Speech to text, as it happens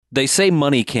They say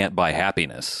money can't buy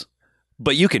happiness,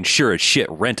 but you can sure as shit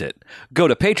rent it. Go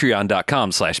to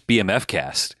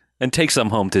patreon.com/BMFcast and take some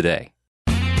home today.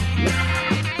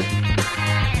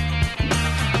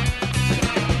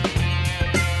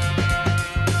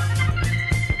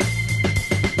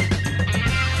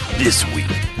 This week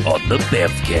on the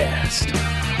Bevcast,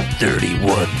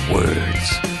 31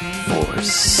 words for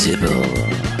Sybil.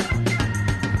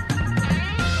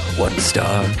 1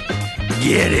 star,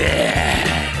 get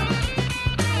it!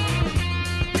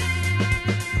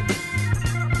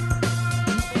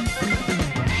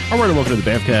 All right, and welcome to the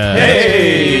Bamcast.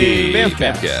 Hey!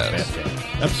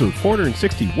 Bamcast. Episode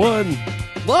 461.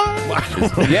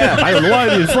 What? Yeah. I don't know why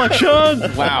the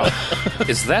inflection. Wow.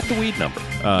 Is that the weed number?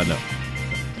 No.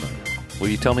 Will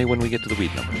you tell me when we get to the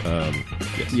weed number?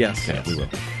 Yes. Yeah, we will.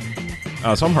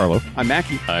 So I'm Harlow. I'm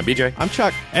Mackie. I'm BJ. I'm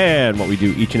Chuck. And what we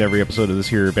do each and every episode of this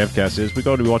here Bamcast is we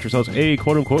go to watch ourselves a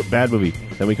quote-unquote bad movie.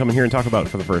 Then we come in here and talk about it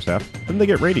for the first half. Then they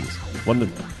get ratings.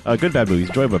 Good bad movies,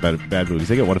 enjoyable bad movies.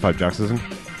 They get 1 to 5 jocks and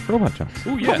robot jocks.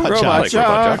 Oh, yeah. Robot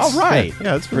Jocks. All right.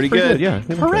 Yeah, it's Pretty good. Yeah.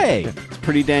 Hooray. Yeah. It's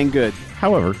pretty dang good.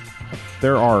 However,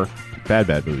 there are bad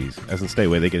movies. As in Stay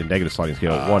Away, they get a negative sliding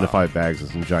scale of 1 to 5 bags and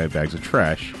some giant bags of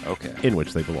trash Okay. in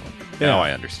which they belong. Now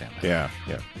I understand that.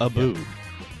 Yeah. A boo.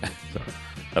 So,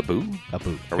 A boo? A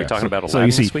boo. Are we yeah. talking about So Aladdin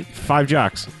you see, this week? 5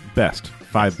 jocks, best.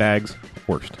 5 bags,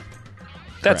 worst.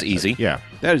 That's easy. Yeah.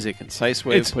 That is a concise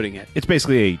way of putting it. It's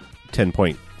basically a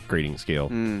 10-point grading scale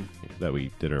that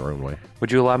we did our own way.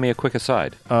 Would you allow me a quick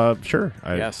aside? Sure.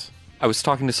 Yes. I was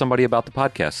talking to somebody about the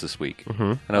podcast this week,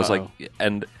 and I was like,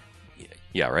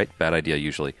 yeah, right, bad idea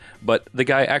usually. But the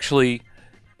guy actually,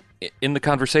 in the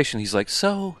conversation, he's like,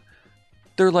 so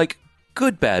they're like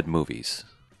good bad movies.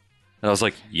 And I was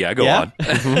like, yeah, go on.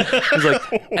 He's like,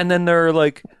 and then they're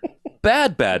like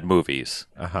bad movies.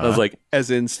 And I was like, As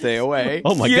in Stay Away.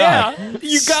 Oh my yeah, god.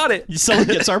 you got it. Someone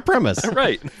gets our premise.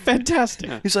 Right. Fantastic.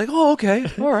 He's like, oh, okay,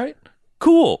 all right,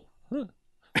 cool.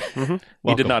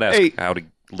 He did not ask Hey. how to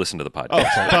listen to the podcast.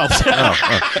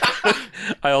 Oh,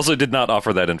 I also did not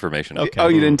offer that information. Okay. Oh,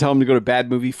 you didn't tell him to go to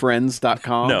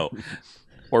badmoviefriends.com? No.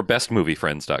 Or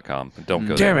bestmoviefriends.com. Don't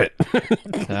go Damn there.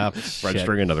 it.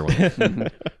 Registering another one.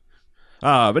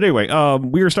 But anyway,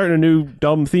 we are starting a new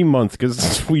dumb theme month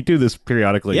because we do this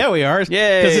periodically. yeah, we are.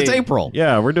 Yay. Because it's April.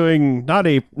 Yeah, we're doing not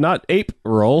ape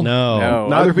roll. No. No,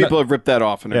 Not- other people have ripped that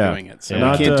off and are doing it, so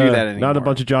Yeah. we can't do that anymore. Not a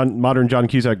bunch of modern John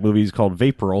Cusack movies called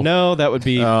Vape Roll. No, that would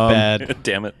be bad.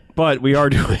 Damn it. But we are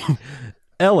doing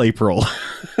L-April.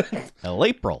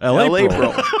 April.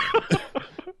 April.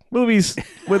 Movies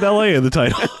with LA in the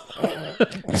title.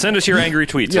 Send us your angry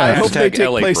tweets. Yeah, I hope they Hashtag take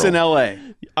LA place Pro. in L.A.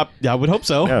 I would hope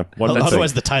so. Yeah, one would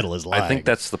Otherwise, think. the title is lying. I think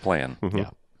that's the plan. Yeah.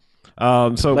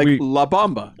 So Like we La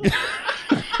Bamba.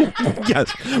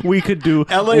 yes, we could do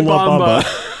LA La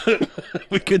Bamba.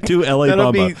 We could do LA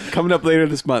That'll Bamba. be coming up later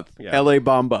this month. L.A.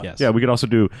 Bamba. Yes. Yeah, we could also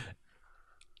do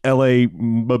LA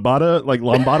Mbada, like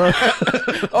Lambada.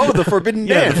 Oh, the Forbidden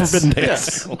Yeah, Dance. the Forbidden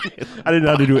Dance. I didn't know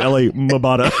how to do LA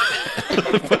Mbada.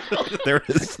 There it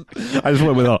is. I just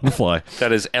went with on the fly.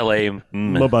 That is LA.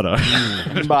 Mbada.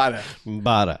 Bada.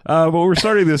 Bada. But we're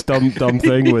starting this dumb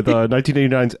thing with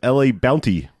 1989's LA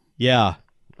Bounty. Yeah.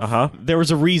 There was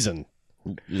a reason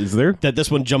Is there? that this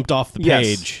one jumped off the Yes.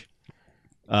 page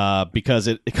because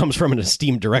it comes from an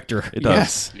esteemed director. It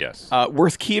does. Yes. Yes.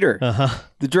 Worth Keeter,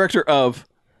 the director of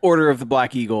Order of the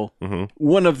Black Eagle,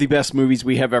 one of the best movies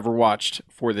we have ever watched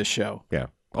for this show. Yeah.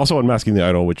 Also Unmasking the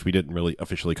Idol, which we didn't really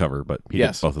officially cover, but he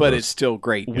Yes, did both of but those. it's still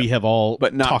great. We have all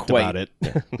But not talked quite. about it.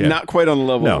 Yeah. Not quite on the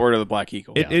level No. of Order of the Black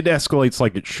Eagle. It escalates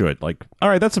like it should. Like, all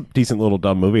right, that's a decent little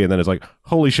dumb movie, and then it's like,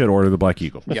 holy shit, Order of the Black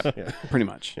Eagle. Yep, pretty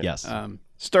much. Yes.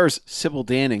 Stars Sybil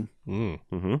Danning,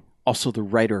 also the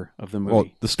writer of the movie. Well,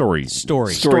 the story.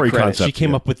 Story credit. concept. She came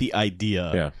yeah. up with the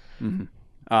idea.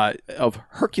 Yeah. Of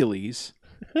Hercules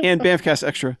and Bamfcast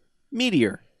Extra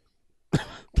Meteor.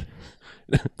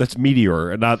 That's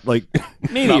Meteor, not like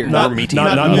Meteor. Not meaty.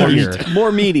 not Meteor. meat.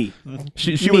 More meaty.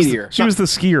 She was Meteor. the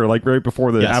skier like right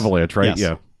before the Yes. avalanche, right? Yes.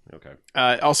 Yeah.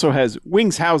 Okay. Also has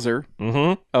Wings Hauser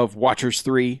of Watchers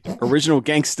 3, Original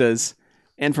Gangstas,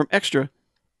 and from Extra,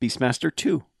 Beastmaster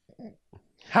 2.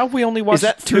 How have we only watched Is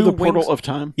that through two the portal Wings? of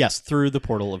time? Yes, through the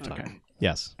portal of time.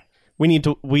 Yes.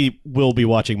 We will be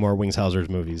watching more Wings Hauser's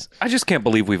movies. I just can't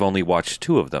believe we've only watched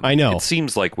 2 of them. I know. It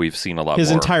seems like we've seen a lot His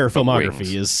more entire of filmography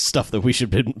Wings. is stuff that we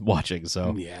should be watching.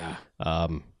 So, Yeah.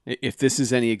 um, If this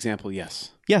is any example,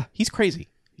 yes. yeah, he's crazy.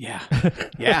 Yeah.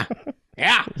 Yeah.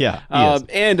 Yeah. Yeah, he is.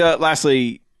 And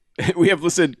lastly, we have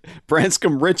listed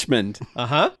Branscombe Richmond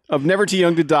of Never Too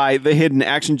Young to Die, The Hidden,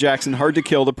 Action Jackson, Hard to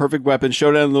Kill, The Perfect Weapon,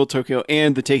 Showdown in Little Tokyo,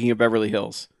 and The Taking of Beverly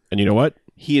Hills. And you know what?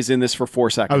 he is in this for 4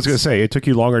 seconds. I was going to say, it took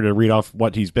you longer to read off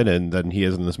what he's been in than he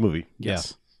is in this movie.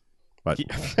 Yes. But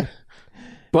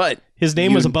But His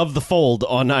name was above the fold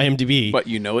on IMDb. But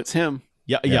you know it's him.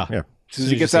 yeah. yeah. As soon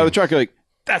as he gets out of the truck, you're like,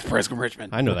 that's Branscombe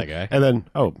Richmond. I know that guy. And then,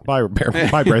 bye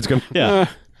Branscombe. Yeah.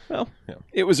 Well,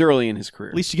 It was early in his career.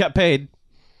 at least you got paid.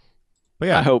 But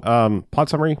yeah, I hope. plot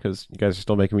summary, because you guys are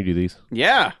still making me do these.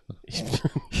 Yeah.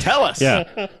 Tell us.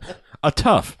 Yeah. A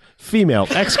tough female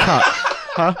ex-cop.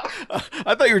 Huh?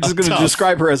 I thought you were just going to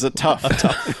describe her as a tough.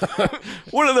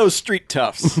 One of those street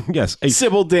toughs. Yes.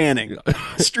 Sybil Danning.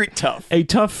 Street tough. A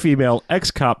tough female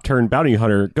ex-cop turned bounty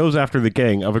hunter goes after the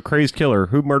gang of a crazed killer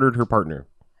who murdered her partner.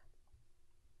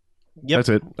 Yep. That's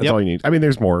it. That's all you need. I mean,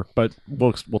 there's more, but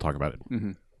we'll talk about it.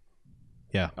 Mm-hmm.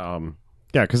 Yeah.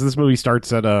 Yeah, because this movie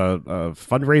starts at a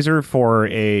fundraiser for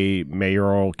a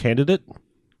mayoral candidate.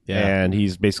 Yeah. And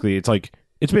he's basically, it's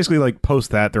basically like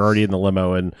post that, they're already in the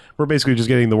limo, and we're basically just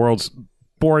getting the world's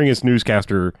boringest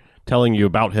newscaster telling you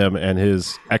about him and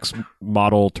his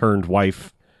ex-model turned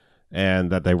wife, and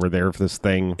that they were there for this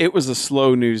thing. It was a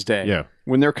slow news day. Yeah.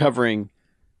 When they're covering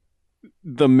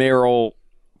the mayoral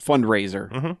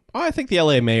fundraiser. Mm-hmm. I think the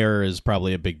LA mayor is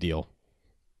probably a big deal.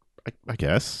 I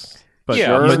guess. But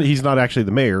Yeah, he's not actually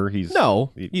the mayor. He's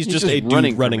He's just a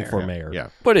dude running for mayor. Yeah.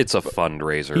 But it's a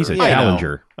fundraiser. He's a I know.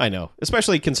 challenger. I know.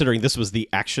 Especially considering this was the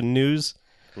action news.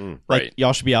 Like, right.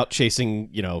 y'all should be out chasing,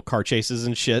 car chases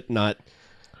and shit, not...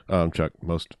 Chuck,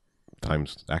 most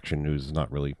times action news is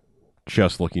not really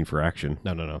just looking for action.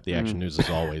 No. The action news is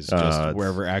always just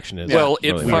wherever action is. Well,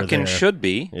 it really fucking there. should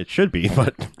be. It should be,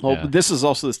 but Well, Yeah. this is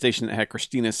also the station that had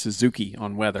Christina Suzuki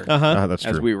on weather, that's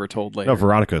as true. we were told later. No,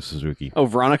 Veronica Suzuki. Oh,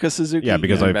 Veronica Suzuki? Yeah,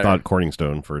 because I better. thought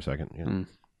Corningstone for a second.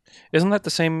 Yeah. Isn't that the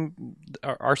same,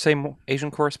 our same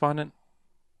Asian correspondent?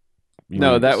 You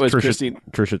No, mean that was Trisha, Christine.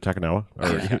 Trisha Takanawa.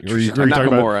 Or, were you Nakamura.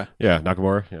 talking about? Yeah,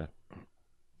 Nakamura. Yeah.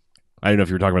 I don't know if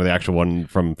you were talking about the actual one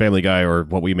from Family Guy or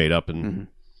what we made up, and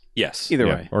Yes. Either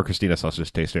yeah, way. or Christina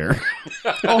Sausage Taste Air.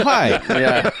 Oh, hi.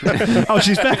 Yeah. Oh,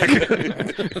 she's back.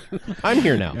 I'm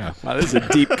here now. Yeah. Wow, this is a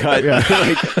deep cut.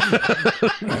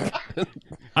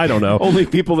 I don't know. Only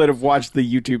people that have watched the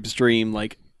YouTube stream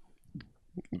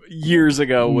years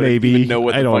ago would Maybe. even know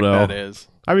what the I don't fuck know. that is.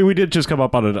 I mean, we did just come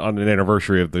up on an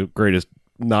anniversary of the greatest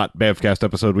not Bamfcast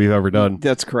episode we've ever done.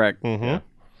 That's correct.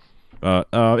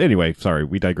 Anyway, sorry,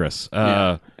 we digress.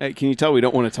 Hey, can you tell we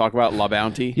don't want to talk about La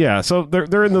Bounty? Yeah, so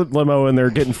they're in the limo and they're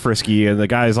getting frisky, and the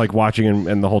guy's like watching,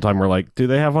 and the whole time we're like, do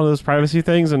they have one of those privacy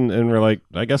things? And we're like,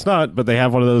 I guess not, but they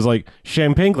have one of those like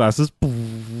champagne glasses out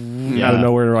of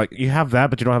nowhere. And we're like, you have that,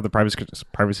 but you don't have the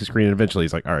privacy screen. And eventually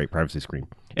he's like, all right, privacy screen.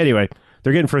 Anyway,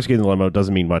 they're getting frisky in the limo.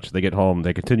 Doesn't mean much. They get home.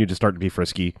 They continue to start to be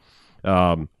frisky.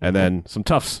 And then some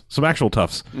actual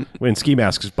toughs, when ski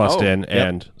masks bust in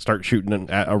and start shooting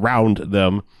around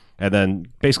them, and then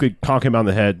basically conk him on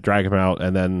the head, drag him out,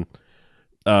 and then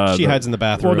She hides in the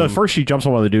bathroom. Well, no, first she jumps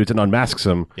on one of the dudes and unmasks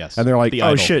him. Yes. And they're like, The oh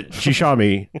idol. shit, she saw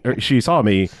me. Or, she saw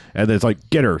me. And then it's like,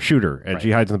 get her, shoot her. And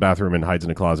she hides in the bathroom and hides in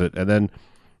a closet. And then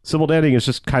Sybil Danning is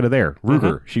just kind of there.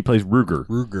 Ruger. She plays Ruger.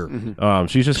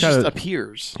 She's just It kind just of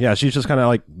appears. yeah. She's just kind of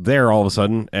like there all of a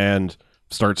sudden and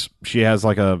starts. She has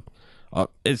like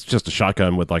it's just a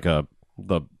shotgun with like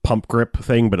the pump grip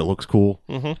thing, but it looks cool.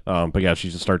 But yeah, she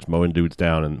just starts mowing dudes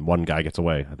down, and one guy gets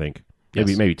away. I think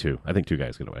maybe two. I think two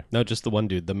guys get away. No, just the one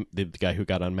dude, the guy who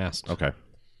got unmasked. Okay.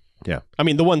 Yeah. I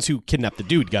mean, the ones who kidnapped the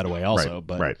dude got away also, Right.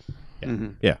 but Right. Yeah.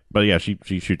 Yeah. But yeah, she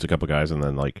shoots a couple guys and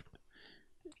then like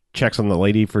checks on the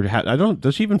lady for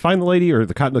does she even find the lady, or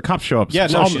the cops show up? Yeah,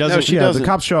 no, she doesn't. she yeah, doesn't. the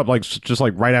cops show up like just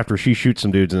like right after she shoots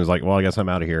some dudes and is like, well, I guess I'm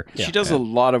out of here. She does a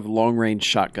lot of long range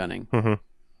shotgunning.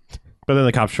 But then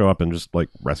the cops show up and just like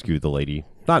rescue the lady.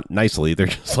 Not nicely. They're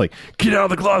just like, get out of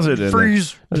the closet. And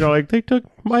Freeze. And they're like, they took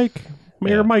Mike,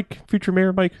 Mayor Mike, future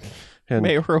Mayor Mike. And,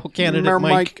 mayoral candidate Mayor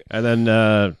Mike. and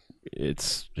then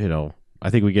it's, I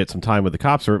think we get some time with the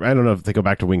cops, or I don't know if they go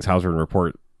back to Wings Hauser and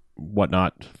report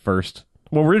whatnot first.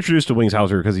 Well, we're introduced to Wings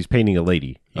Hauser because he's painting a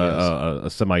lady, a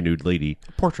semi-nude lady.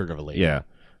 Portrait of a lady. Yeah.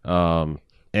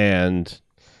 And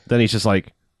then he's just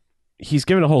like, he's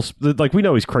giving a whole, like, we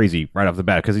know he's crazy right off the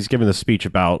bat because he's giving this speech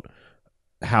about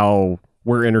how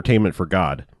we're entertainment for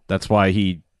God. That's why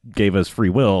he gave us free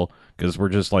will, because we're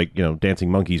just like,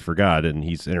 dancing monkeys for God, and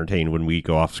he's entertained when we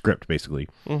go off script, basically.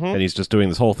 And he's just doing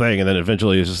this whole thing, and then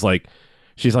eventually it's just like,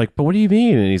 she's like, but what do you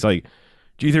mean? And he's like,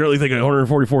 do you really think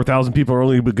 144,000 people are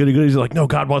only goody goodies? He's like, no,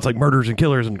 God wants like murderers and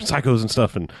killers and psychos and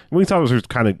stuff. And Wings Hauser's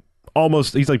kind of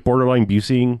almost, he's like borderline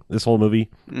Buseying this whole movie.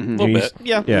 A little bit.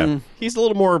 Yeah. Yeah. He's a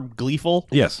little more gleeful.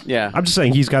 Yes. Yeah. I'm just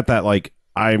saying he's got that like,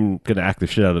 I'm gonna act the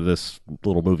shit out of this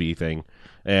little movie thing,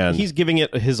 and He's giving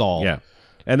it his all. yeah,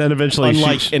 And then eventually,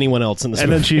 unlike anyone else in this and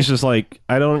movie. then she's just like,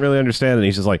 I don't really understand. And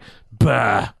he's just like,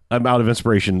 bah, I'm out of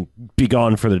inspiration. Be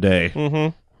gone for the day.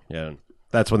 Mm-hmm. Yeah.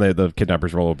 That's when the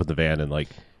kidnappers roll up with the van and like,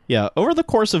 yeah, over the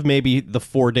course of maybe the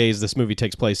 4 days this movie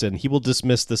takes place in, he will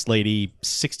dismiss this lady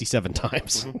 67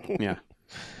 times. Yeah.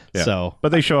 yeah. So,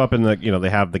 but they show up and they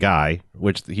have the guy,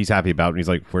 which he's happy about, and he's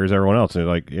like, "Where's everyone else?" And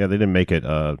they're like, "Yeah, they didn't make it."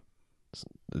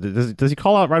 Does he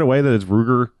call out right away that it's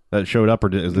Ruger that showed up, or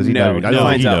does he? No, know? he I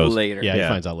finds he out knows. later. yeah, Yeah. he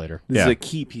finds out later. This Yeah. is a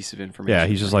key piece of information. Yeah,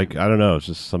 he's just like, I don't know. It's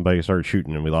just somebody started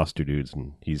shooting and we lost 2 dudes,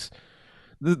 and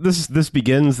this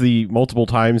begins the multiple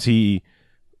times he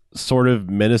sort of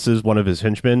menaces one of his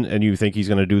henchmen, and you think he's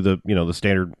going to do the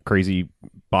standard crazy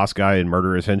boss guy and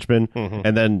murder his henchmen,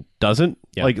 and then doesn't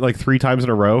like 3 times in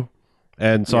a row.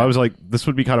 And so I was like, this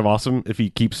would be kind of awesome if he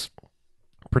keeps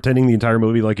pretending the entire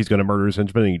movie like he's going to murder his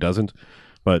henchman and he doesn't,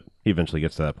 but he eventually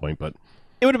gets to that point. But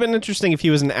It would have been interesting if he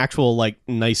was an actual like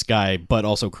nice guy, but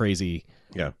also crazy.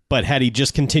 yeah, But had he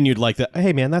just continued like that,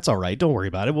 hey man, that's all right. Don't worry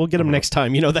about it. We'll get him next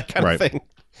time. That kind Right. of thing.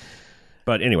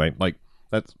 but anyway, like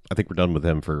I think we're done with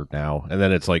him for now. And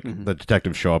then it's like the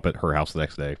detectives show up at her house the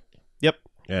next day. Yep.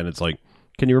 And it's like,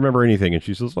 can you remember anything? And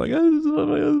she's just like, oh, this is not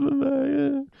my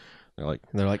husband. They're like,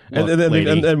 And they're like, and "Look, then lady."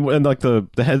 and like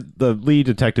the lead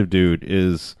detective dude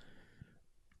is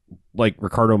like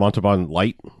Ricardo Montalban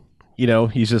light. He's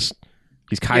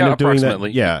kind of doing that.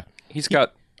 approximately. Yeah, He's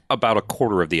got about a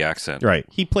quarter of the accent. right.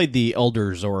 He played the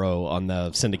Elder Zorro on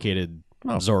the syndicated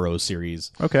Zorro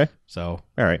series. Okay, So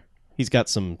all right. he's got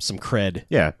some cred.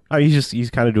 Yeah, he's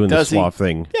kind of doing Does the he? suave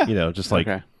thing. Yeah. Just like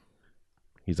Okay.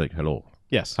 he's like, hello.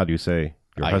 Yes. How do you say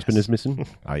your Ah, husband yes. is missing?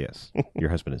 Ah, yes, your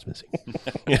husband is missing.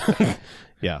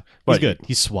 Yeah. But- He's good.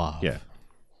 He's suave. Yeah.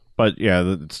 But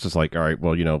yeah, it's just like, all right,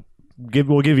 well,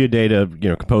 we'll give you a day to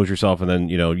compose yourself, and then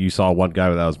you saw one guy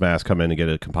without his mask come in and get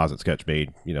a composite sketch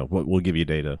made. We'll give you a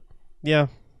day Yeah.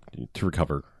 to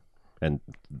recover, and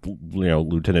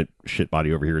Lieutenant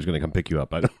Shitbody over here is going to come pick you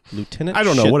up. Lieutenant I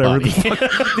don't know, whatever.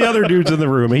 Shitbody. The other dude's in the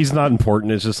room. He's not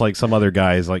important. It's just like some other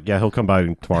guy is like, yeah, he'll come by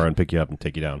tomorrow and pick you up and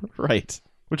take you down, Right.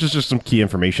 which is just some key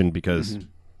information because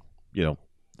Yeah,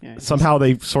 somehow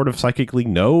they sort of psychically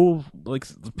know, like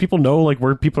people know like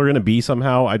where people are going to be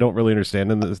somehow. I don't really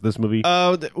understand in this movie.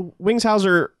 Wings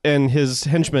Hauser and his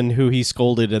henchman, who he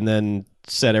scolded and then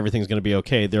said everything's going to be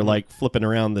okay, they're like flipping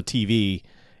around the TV,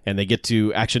 and they get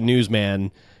to Action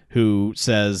Newsman, who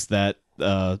says that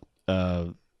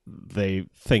they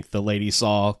think the lady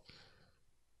saw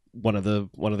one of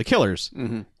the killers,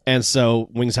 and so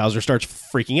Wings Hauser starts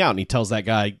freaking out, and he tells that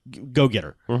guy, "Go get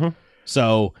her."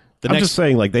 So I'm just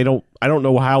saying, like I don't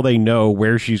know how they know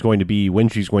where she's going to be, when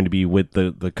she's going to be with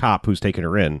the cop who's taking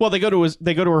her in. Well, they go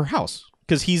to her house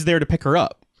because he's there to pick her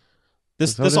up.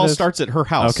 This what all it is? starts at her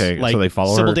house. Okay, so like, they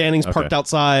follow Sybil her? Danning's Okay. parked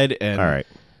outside, and All right.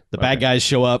 the bad Okay. guys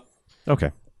show up, Okay.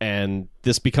 and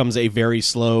this becomes a very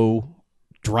slow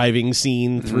driving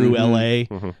scene through L.A.,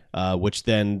 which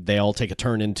then they all take a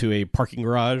turn into a parking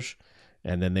garage,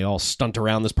 and then they all stunt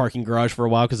around this parking garage for a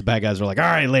while because the bad guys are like, "All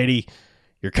right, lady,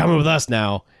 you're coming with us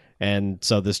now." And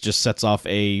so this just sets off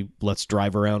a let's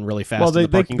drive around really fast in the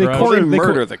parking garage.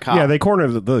 murder the cop. Yeah, they corner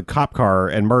the cop car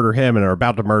and murder him, and are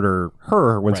about to murder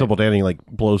her when Right. Sybil Danning like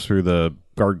blows through the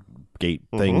guard gate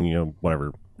thing,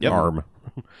 whatever arm,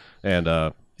 and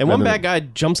one then- bad guy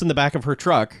jumps in the back of her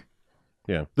truck.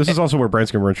 Yeah, this is also where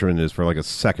Branscombe Richmond is for like a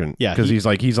second. Yeah, because he's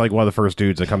like one of the first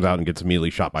dudes that comes out and gets immediately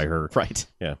shot by her. Right.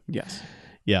 Yeah, Yes.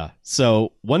 Yeah.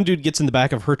 So one dude gets in the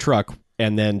back of her truck,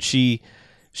 and then she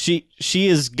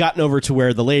has gotten over to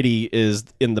where the lady is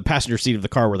in the passenger seat of the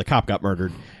car where the cop got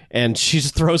murdered, and she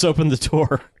just throws open the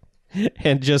door,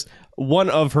 and just one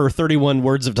of her 31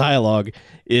 words of dialogue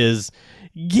is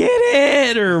 "Get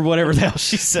it" or whatever the hell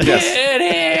she says. Get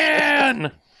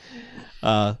in!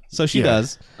 So she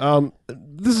does.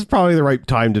 this is probably the right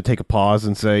time to take a pause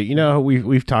and say,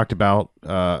 we've talked about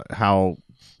how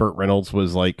Burt Reynolds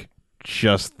was like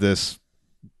just this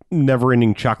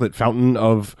never-ending chocolate fountain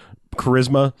of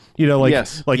charisma,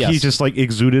 Yes. like he Yes. just like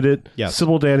exuded it. Yes.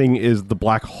 Sybil Danning is the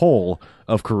black hole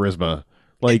of charisma.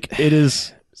 Like it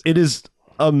is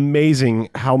amazing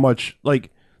how much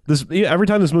like this every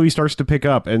time this movie starts to pick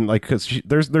up, and like because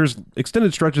there's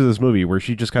extended stretches of this movie where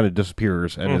she just kind of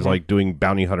disappears and is like doing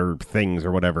bounty hunter things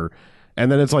or whatever,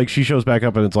 and then it's like she shows back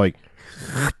up and it's like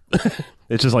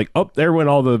it's just like, oh, there went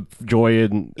all the joy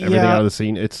and everything Yeah. out of the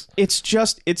scene. It's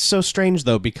It's so strange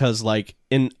though, because like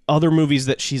in other movies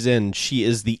that she's in, she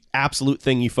is the absolute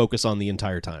thing you focus on the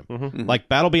entire time. Like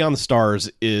Battle Beyond the Stars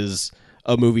is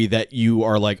a movie that you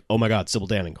are like, oh my god, Sybil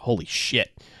Danning, holy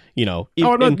shit,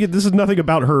 this is nothing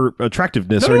about her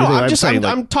attractiveness or No, anything. I'm I'm saying,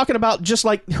 like, I'm talking about just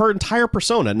like her entire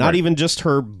persona, not Right. even just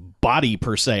her body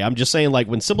per se. I'm just saying, like,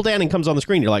 when Sybil Danning comes on the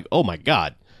screen, you're like, oh my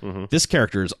God, this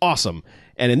character is awesome.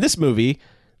 And in this movie,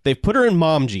 they've put her in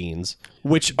mom jeans,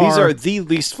 which These are the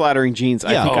least flattering jeans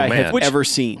I think I have Which- ever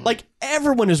seen. like,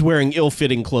 everyone is wearing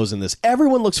ill-fitting clothes in this.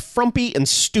 Everyone looks frumpy and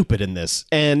stupid in this,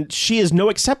 and she is no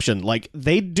exception. Like,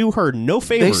 they do her no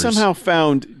favors. They somehow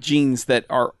found jeans that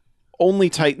are only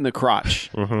tight in the crotch.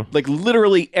 Like,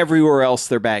 literally everywhere else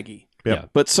they're baggy.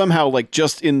 Yep. But somehow, like,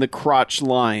 just in the crotch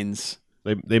lines.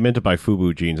 They meant to buy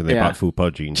FUBU jeans and they Yeah. bought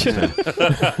FUPA jeans.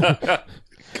 instead.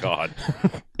 God.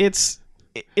 It's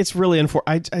really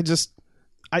unfortunate.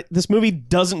 This movie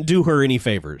doesn't do her any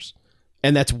favors,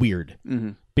 and that's weird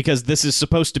because this is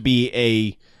supposed to be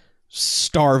a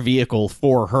star vehicle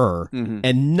for her,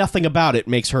 and nothing about it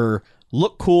makes her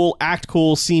look cool, act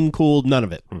cool, seem cool. None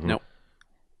of it. Nope.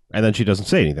 And then she doesn't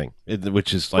say anything,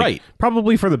 which is like Right.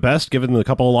 probably for the best, given the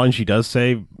couple of lines she does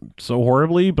say so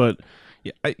horribly. But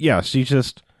yeah, she's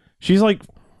like.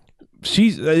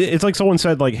 It's like someone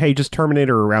said, like, hey, just terminate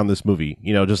her around this movie.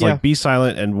 You know, just Yeah. like be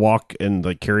silent and walk and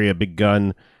like carry a big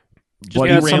gun. But,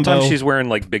 Yeah, Rambo. sometimes she's wearing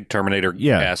like big Terminator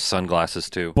Yeah. ass sunglasses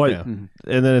too. but Yeah. and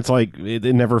then it's like it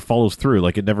never follows through.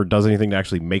 Like it never does anything to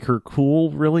actually make her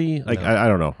cool. Really, like I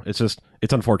don't know. It's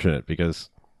unfortunate because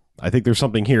I think there's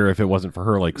something here if it wasn't for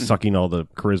her like sucking all the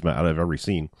charisma out of every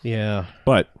scene. Yeah.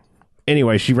 But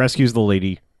anyway, she rescues the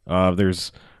lady.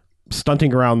 There's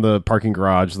stunting around the parking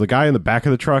garage. The guy in the back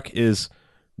of the truck is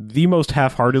the most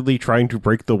half-heartedly trying to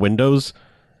break the windows.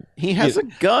 He has a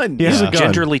gun. He has a gun.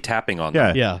 Gingerly tapping on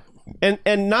them. Yeah. Yeah.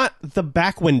 And not the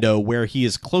back window where he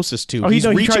is closest to. Oh, He's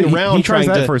he reaching around he tries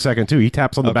trying that to. for a second too. He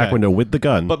taps on the back Okay. window with the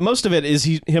gun. But most of it is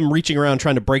him reaching around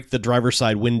trying to break the driver's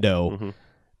side window.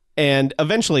 And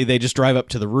eventually they just drive up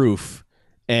to the roof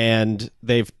and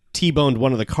they've T-boned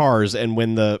one of the cars. And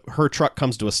when her truck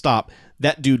comes to a stop,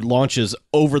 that dude launches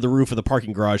over the roof of the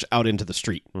parking garage out into the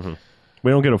street.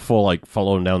 We don't get a full like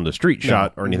following down the street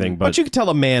shot or anything. But you can tell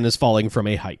a man is falling from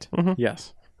a height.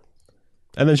 Yes.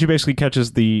 And then she basically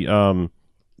catches the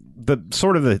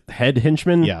sort of the head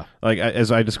henchman. Yeah. Like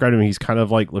as I described him, he's kind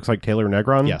of like looks like Taylor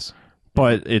Negron. Yes.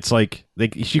 But it's like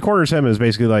she corners him as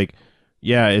basically like,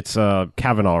 yeah, it's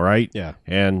Kavanaugh, right? Yeah.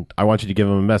 And I want you to give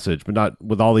him a message, but not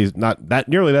with all these, not that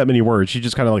nearly that many words. She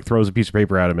just kind of like throws a piece of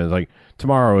paper at him and is like,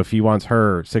 tomorrow if he wants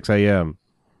her, 6 a.m.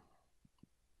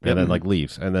 And then like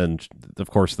leaves. And then of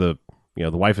course the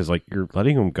wife is like, you're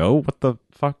letting him go? What the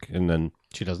fuck? And then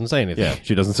She doesn't say anything. yeah,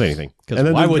 she doesn't say anything. 'Cause And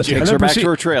then why would you? Takes her back to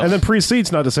her trailer. And then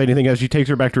proceeds not to say anything as she takes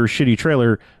her back to her shitty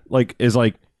trailer. Like is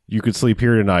like, you could sleep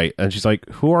here tonight. And she's like,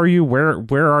 who are you? Where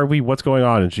are we? What's going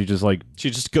on? And she just like, She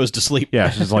just goes to sleep. yeah,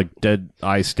 she's like dead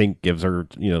eye stink gives her,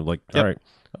 like, Yep. all right,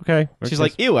 okay. She's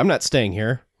like, ew, I'm not staying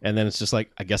here. And then it's just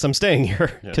like, I guess I'm staying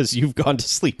here because you've gone to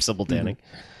sleep, Sybil Danning.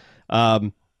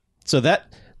 So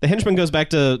that the henchman goes back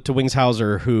to Wings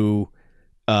Hauser, who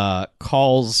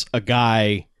calls a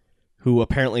guy who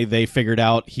apparently they figured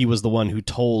out he was the one who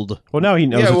told. well, now he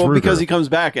knows it's Ruger. because he comes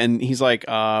back and he's like,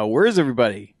 where is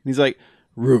everybody? And he's like,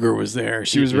 Ruger was there.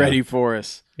 She was ready for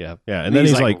us. Yeah. yeah, and then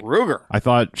he's like, Ruger. I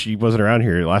thought she wasn't around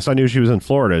here. Last I knew she was in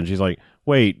Florida. And she's like,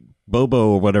 wait, Bobo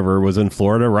or whatever was in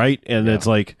Florida, right? And it's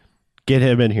like, get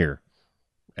him in here.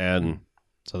 And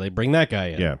So they bring that guy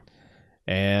in. yeah,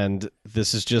 And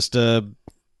this is just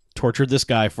tortured this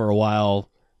guy for a while,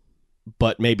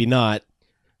 but maybe not,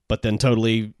 but then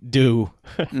totally do.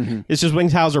 It's just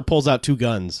Wings Hauser pulls out two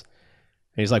guns.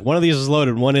 And he's like, one of these is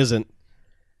loaded, one isn't.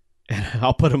 And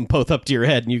I'll put them both up to your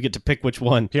head, and you get to pick which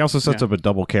one. he also sets up a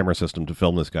double camera system to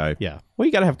film this guy. Yeah. Well,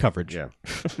 you got to have coverage. Yeah.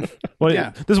 Well,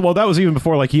 Yeah. that was even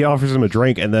before like he offers him a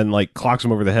drink and then like clocks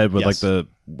him over the head with Yes. like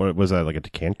what was that, like a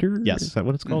decanter? Yes. Is that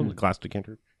what it's called? A glass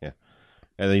decanter? Yeah.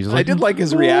 And then he's just I like, did like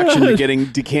his reaction to getting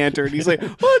decantered. He's like,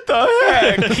 what the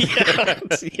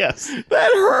heck? Yes.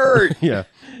 That hurt. yeah.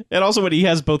 And also when he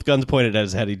has both guns pointed at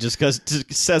his head, he just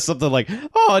says something like,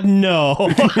 oh, no.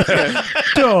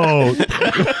 Don't.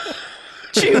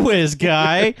 Gee whiz,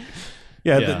 guy.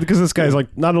 Yeah, Yeah. because this guy's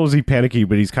like, not only is he panicky,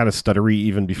 but he's kind of stuttery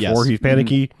even before Yes. he's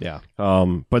panicky. Yeah.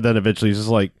 But then eventually he's just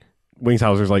like, Wings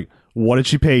Hauser's like, what did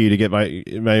she pay you to get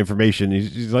my information?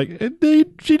 He's like,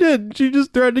 she did. She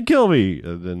just threatened to kill me.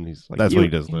 And then he's like, that's what he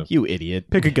does. You idiot.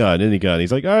 Pick a gun, any gun.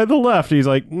 He's like, all right, the left. He's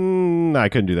like, I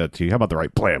couldn't do that to you. How about the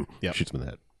right? Blam. Yep. Shoots him in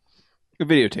the head. The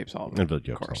videotapes all of it, And of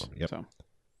jokes course. all of it, yep. So.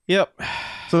 Yep.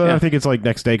 So then I think it's like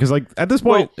next day because like at this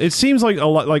point it seems like a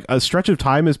lot like a stretch of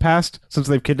time has passed since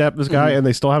they've kidnapped this guy and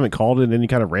they still haven't called in any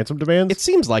kind of ransom demands. It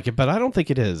seems like it, but I don't think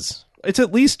it is. It's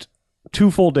at least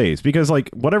 2 full days because like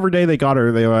whatever day they got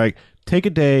her, they were like, take a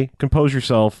day, compose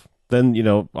yourself, then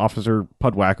Officer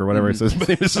Pudwack or whatever it says, but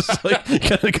it's just like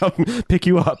gonna come pick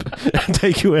you up and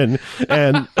take you in.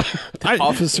 And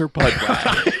Officer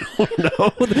Pudwack.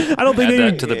 I don't think Add they that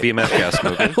even, to the BMF cast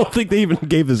movie. I don't think they even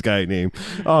gave this guy a name.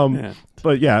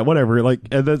 But yeah, whatever. Like,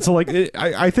 and then so like,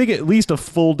 I think at least a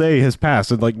full day has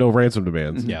passed and like no ransom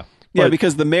demands. Yeah. Yeah,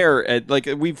 because the mayor,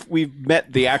 we've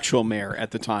met the actual mayor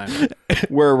at the time,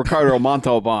 where Ricardo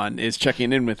Montalban is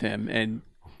checking in with him, and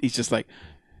he's just like,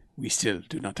 "We still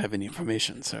do not have any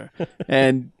information, sir."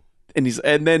 And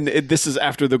then this is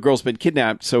after the girl's been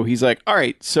kidnapped, so he's like, "All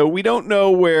right, so we don't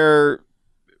know where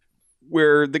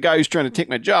the guy who's trying to take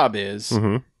my job is,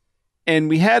 and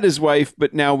we had his wife,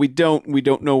 but now we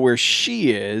don't know where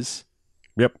she is."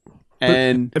 Yep.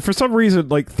 And for some reason,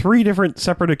 like 3 different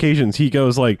separate occasions, he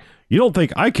goes like, "You don't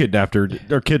think I kidnapped her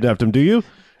or kidnapped him, do you?"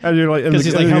 And you're like, Because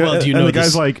he's like, "How well do you know And the this?"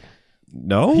 guy's like,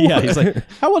 "No." Yeah, he's like,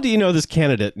 "How well do you know this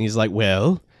candidate?" And he's like,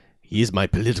 "Well, he's my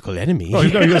political enemy." Oh,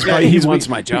 he goes, he wants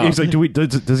my job. He's like,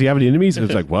 does he have any enemies? And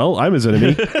it's like, well, I'm his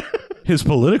enemy, his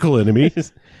political enemy,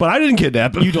 but I didn't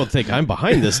kidnap him. You don't think I'm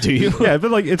behind this, do you? Yeah, but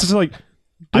like, it's just like,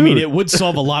 I mean, dude. it would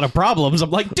solve a lot of problems.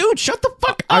 I'm like, dude, shut the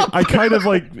fuck up. I kind of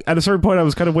like, at a certain point, I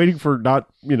was kind of waiting for not,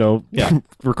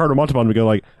 Ricardo Montalban to go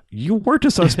like, "You weren't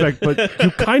a suspect, but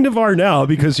you kind of are now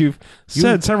because you've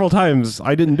said several times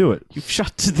I didn't do it." You've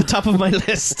shot to the top of my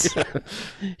list.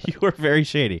 You were very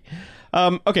shady.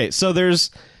 Okay, so there's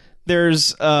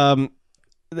the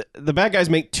bad guys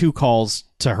make 2 calls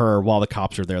to her while the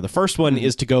cops are there. The first one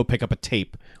is to go pick up a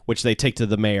tape, which they take to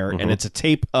the mayor, and it's a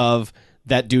tape of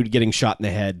that dude getting shot in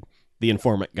the head, the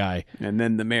informant guy. And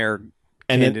then the mayor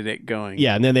And candidate going.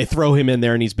 Yeah, and then they throw him in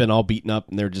there, and he's been all beaten up,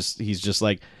 and he's just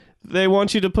like, "They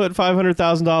want you to put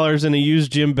 $500,000 in a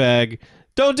used gym bag.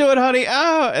 Don't do it, honey.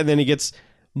 Ah!" And then he gets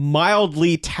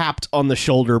mildly tapped on the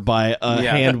shoulder by a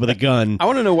hand with a gun. I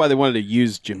want to know why they wanted to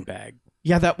use gym bag.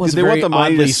 Yeah, that was Did they very want the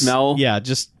money to oddly smell? Yeah,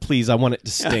 just please, I want it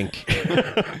to stink.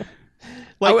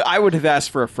 I would have asked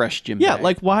for a fresh gym Yeah, bag.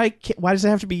 like why does it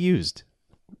have to be used?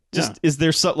 Just is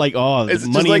there something like It's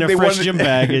just money like in a they fresh wanted- gym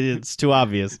bag? It's too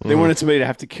obvious. They wanted somebody to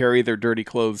have to carry their dirty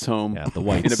clothes home. Yeah, the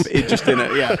whites. just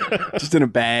in a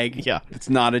bag. Yeah. It's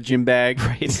not a gym bag.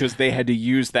 Right. Because they had to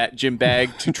use that gym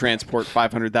bag to transport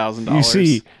 $500,000. You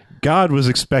see, God was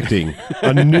expecting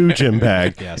a new gym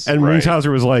bag, Yes. and Right. Ringshauser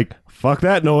was like, "Fuck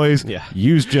that noise. Yeah.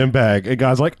 Use gym bag." And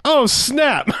God's like, "Oh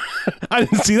snap! I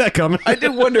didn't see that coming." I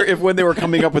did wonder if when they were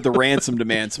coming up with the ransom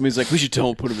demand, somebody's like, "We should tell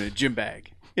him to put him in a gym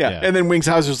bag." Yeah. Yeah. And then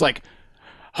Wingshauser's like,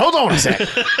 "Hold on a sec.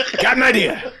 Got an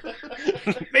idea.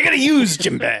 They gotta use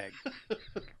gym bag."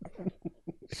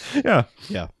 Yeah,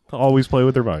 Yeah. always play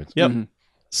with their minds. Yep.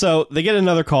 So they get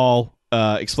another call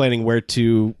explaining where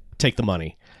to take the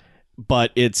money.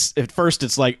 But at first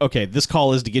it's like, okay, this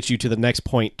call is to get you to the next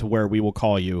point to where we will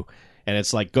call you. And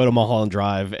it's like, go to Mulholland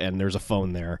Drive and there's a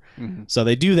phone there. So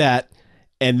they do that.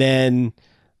 And then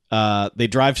they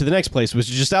drive to the next place, which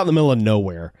is just out in the middle of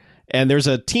nowhere. And there's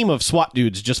a team of SWAT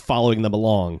dudes just following them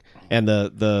along. And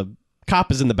the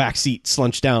cop is in the back seat,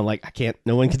 slunched down, like,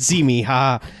 no one can see me.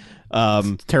 Ha.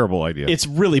 Terrible idea. It's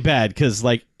really bad because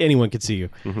like anyone could see you.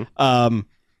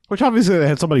 Which obviously they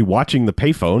had somebody watching the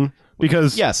payphone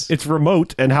because Yes. it's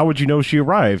remote, and how would you know she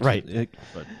arrived? Right.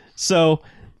 So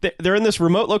they're in this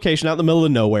remote location out in the middle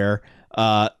of nowhere.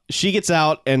 She gets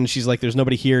out and she's like, "There's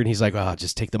nobody here," and he's like, "Oh,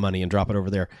 just take the money and drop it over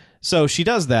there." So she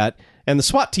does that, and the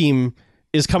SWAT team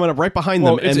is coming up right behind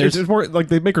Well, them, and it's more like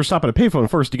they make her stop at a payphone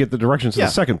first to get the directions to Yeah.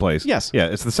 the second place. Yes. Yeah,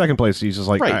 it's the second place. He's just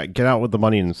like, Right. "All right, get out with the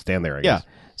money and stand there." I yeah. guess.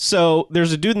 So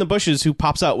there's a dude in the bushes who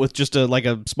pops out with just a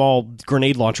small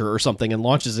grenade launcher or something and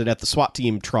launches it at the SWAT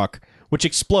team truck, which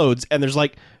explodes. And there's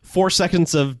like 4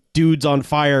 seconds of dudes on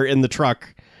fire in the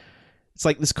truck. It's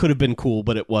like, this could have been cool,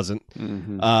 but it wasn't.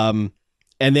 And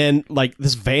then like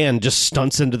this van just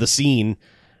stunts into the scene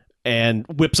and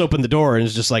whips open the door and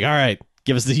is just like, "All right,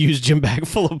 give us the used gym bag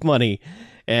full of money."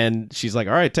 And she's like,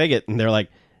 "All right, take it." And they're like,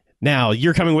 "Now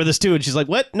you're coming with us too." And she's like,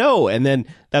 "What? No." And then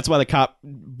that's why the cop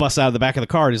busts out of the back of the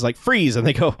car and he's like, "Freeze." And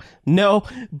they go, "No."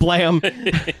 Blam.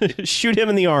 Shoot him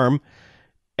in the arm.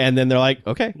 And then they're like,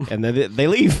 "Okay." And then they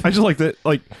leave. I just like that.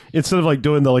 Like instead of like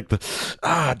doing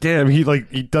the damn, he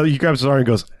grabs his arm and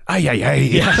goes, "Ay ay ay."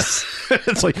 Yes.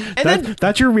 It's like then-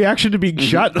 that's your reaction to being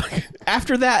shot.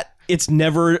 After that, it's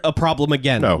never a problem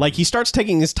again. No. Like he starts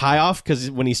taking his tie off because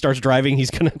when he starts driving,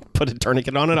 he's going to put a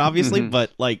tourniquet on it, obviously.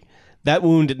 But like that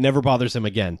wound, it never bothers him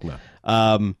again.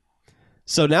 No.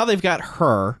 So now they've got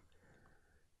her.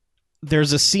 There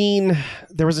was a scene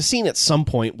at some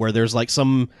point where there's like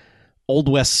some Old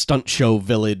West stunt show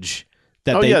village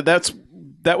that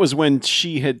that was when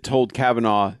she had told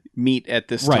Kavanaugh, meet at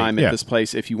this Right, time yeah. at this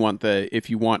place if you want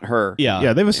her. Yeah.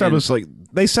 Yeah, they've established like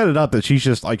they set it up that she's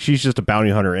just a bounty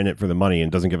hunter in it for the money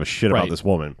and doesn't give a shit about Right. this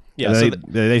woman. Yeah, And so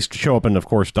they show up and of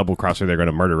course double cross her. They're going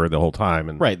to murder her the whole time.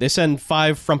 And Right. They send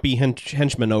 5 frumpy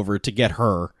henchmen over to get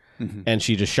her, and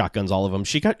she just shotguns all of them.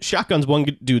 She shotguns one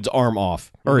dude's arm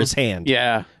off, or his hand.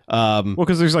 Yeah. well,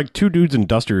 because there's like 2 dudes in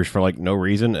dusters for like no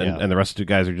reason, and, Yeah. and the rest of the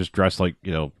guys are just dressed like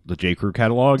the J Crew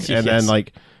catalog, and Yes. then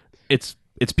like it's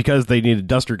because they needed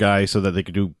duster guy so that they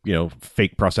could do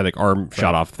fake prosthetic arm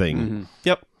shot off thing.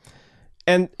 Yep.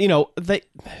 And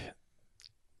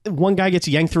one guy gets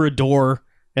yanked through a door,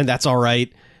 and that's all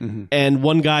right. And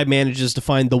one guy manages to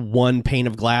find the one pane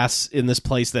of glass in this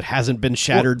place that hasn't been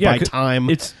shattered Well, yeah, by 'cause time.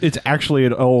 It's actually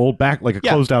an old Yeah.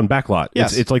 closed down back lot.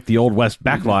 Yes. It's like the old West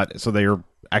back lot, so they are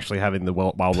actually having the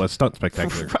Wild West stunt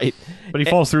spectacular. right. But he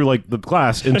falls through like the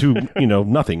glass into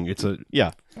nothing. It's a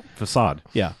Yeah. facade.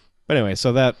 Yeah. But anyway,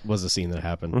 so that was the scene that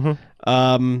happened.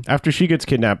 After she gets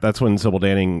kidnapped, that's when Sybil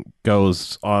Danning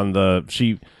goes on the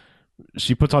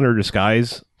she puts on her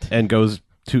disguise and goes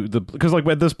to because like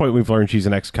at this point we've learned she's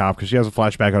an ex-cop because she has a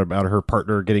flashback about her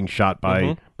partner getting shot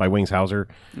by Wings Hauser,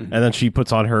 and then she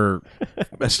puts on her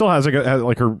still has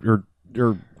like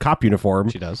her cop uniform.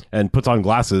 She does. and puts on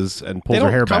glasses and They pulls her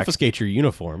don't hair back. confiscate your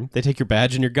uniform. They take your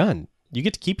badge and your gun. You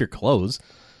get to keep your clothes.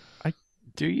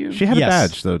 Do you? She had Yes. a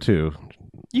badge though too.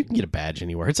 You can get a badge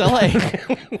anywhere. It's LA.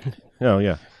 Oh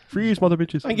yeah, freeze mother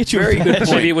bitches. I can get you Very a good badge.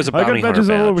 point. Maybe it was a I got bounty hunter badges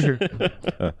all badge.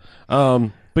 over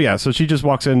here. But yeah, so she just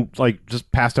walks in, like, just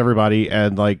past everybody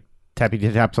and, like,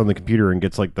 taps on the computer and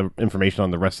gets, like, the information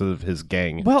on the rest of his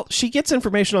gang. Well, she gets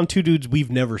information on 2 dudes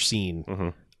we've never seen.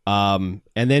 Mm-hmm.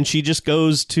 And then she just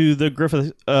goes to the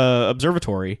Griffith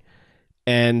Observatory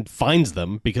and finds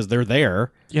them because they're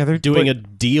there. Yeah, they're doing like- a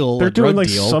deal. They're a drug doing, like,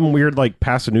 deal. some weird, like,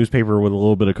 pass a newspaper with a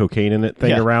little bit of cocaine in it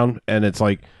thing Yeah. around, and it's,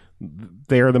 like,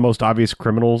 they are the most obvious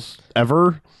criminals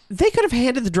ever. They could have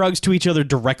handed the drugs to each other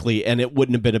directly, and it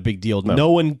wouldn't have been a big deal.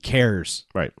 No one cares.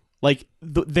 Right. Like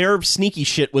their sneaky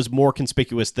shit was more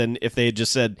conspicuous than if they had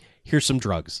just said, "Here's some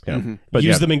drugs. Yeah. But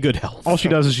Use yeah, them in good health." all she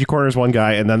does is she corners one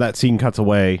guy, and then that scene cuts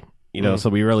away. So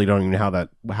we really don't even know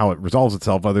how it resolves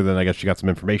itself, other than I guess she got some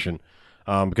information.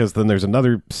 Because then there's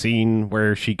another scene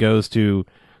where she goes to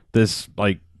this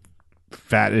like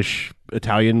fattish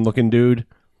Italian looking dude.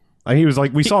 And he was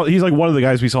like he's like one of the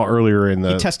guys we saw earlier in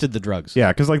the He tested the drugs.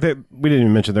 yeah, because like we didn't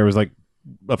even mention there was like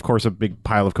of course a big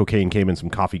pile of cocaine came in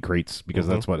some coffee crates because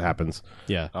that's what happens.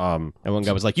 Yeah. And one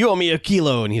guy was like, "You owe me a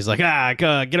kilo," and he's like, get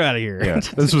out of here. Yeah,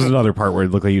 this was another part where it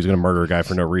looked like he was going to murder a guy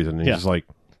for no reason, and Yeah. he's just like,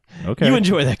 okay, You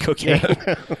enjoy that cocaine.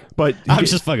 but I'm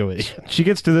just fucking with you. she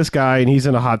gets to this guy and he's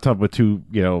in a hot tub with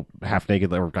 2 half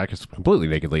naked or I guess completely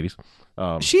naked ladies.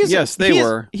 Yes, they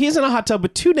were. He's in a hot tub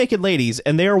with 2 naked ladies,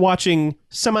 and they are watching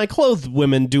semi-clothed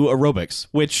women do aerobics,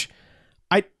 which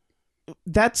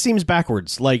that seems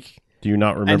backwards. Like, Do you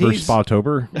not remember he's-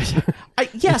 Spatober?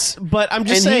 yes, but I'm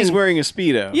just And saying. he's wearing a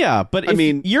Speedo. Yeah, but I if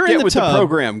mean, you're get in the with tub, the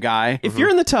program, guy. if you're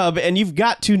in the tub and you've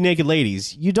got 2 naked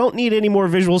ladies, you don't need any more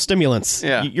visual stimulants.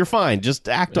 Yeah. You're fine. Just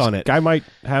act on it. Guy might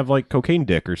have like cocaine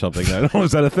dick or something. I don't know.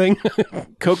 Is that a thing?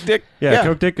 Coke dick? Yeah,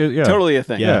 coke dick. Yeah, Totally a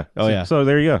thing. Yeah. Oh, So- yeah. So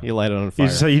there you go. You light it on You fire.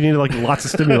 just say you need like lots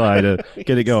of stimuli to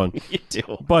get it going. You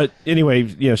do. But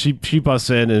anyway, she busts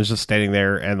in and is just standing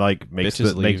there and like makes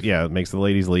Bitches leave. the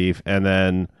ladies leave, and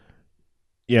then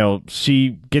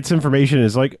she gets information and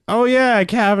is like, oh yeah,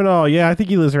 Kavanaugh, yeah, I think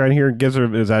he lives around here, and gives her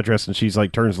his address, and she's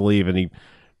like turns to leave, and he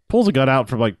pulls a gun out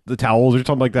from like the towels or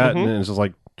something like that, and it's just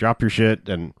like, drop your shit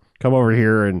and come over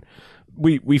here. And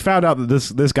we found out that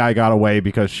this guy got away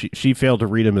because she failed to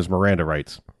read him his Miranda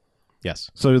rights. Yes.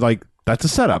 So like that's a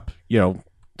setup,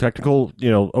 technical,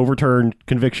 overturned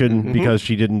conviction because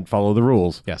she didn't follow the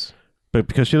rules. Yes. But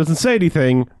because she doesn't say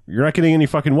anything, you're not getting any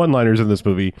fucking one-liners in this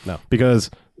movie. No. Because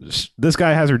this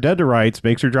guy has her dead to rights,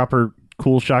 makes her drop her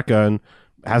cool shotgun,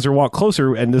 has her walk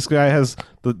closer, and this guy has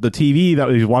the TV that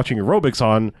he's watching aerobics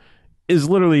on is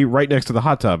literally right next to the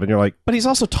hot tub, and you're like, But he's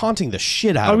also taunting the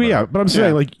shit out oh of her. yeah, but I'm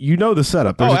saying like the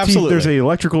setup. There's Oh, a absolutely. there's a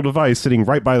electrical device sitting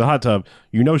right by the hot tub.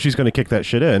 She's going to kick that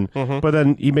shit in, but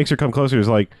then he makes her come closer. He's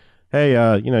like, hey,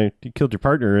 you killed your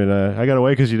partner, and I got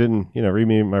away because you didn't read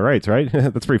me my rights, right?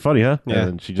 That's pretty funny, huh? Yeah.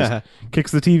 And she just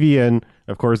kicks the TV in,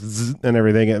 of course, zzz, and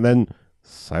everything, and then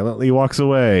silently walks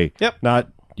away. Yep. Not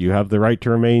you have the right to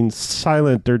remain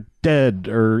silent or dead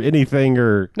or anything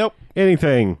or Nope.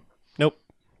 anything. Nope.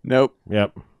 Nope.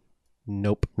 Yep.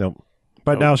 Nope. Nope.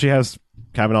 But now she has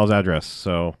Kavanaugh's address,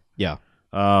 so. Yeah.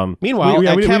 we Meanwhile,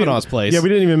 at didn't- Kavanaugh's place. Yeah, we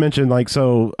didn't even mention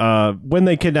when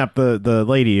they kidnapped the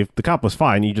lady, if the cop was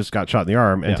fine, he just got shot in the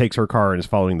arm and Yeah. takes her car and is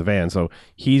following the van. So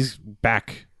he's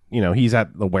back he's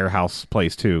at the warehouse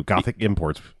place too, Gothic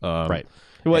Imports. Right.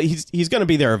 Well, he's going to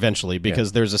be there eventually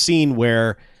because there's a scene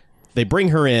where they bring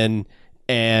her in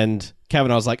and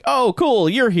Kavanaugh's like, "Oh, cool,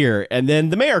 you're here." And then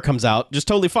the mayor comes out just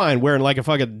totally fine, wearing like a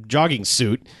fucking jogging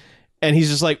suit. And he's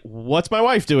just like, "What's my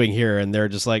wife doing here?" And they're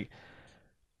just like,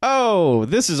 "Oh,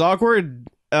 this is awkward."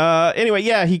 Anyway,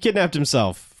 yeah, he kidnapped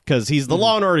himself because he's the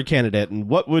Law and Order candidate. And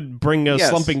what would bring a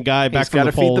slumping guy back from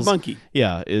the polls? Feed the monkey.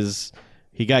 Yeah, is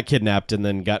he got kidnapped and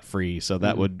then got free. So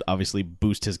that would obviously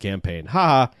boost his campaign.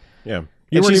 Ha! Yeah.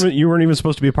 You weren't even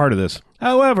supposed to be a part of this.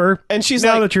 However, and she's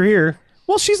now like, that you're here.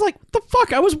 Well, she's like, "The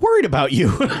fuck? I was worried about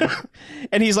you."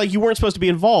 And he's like, "You weren't supposed to be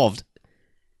involved."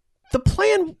 The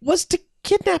plan was to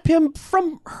kidnap him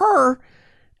from her,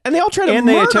 and they all tried to and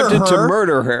murder they attempted her. to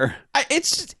murder her.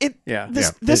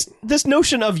 This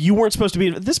notion of you weren't supposed to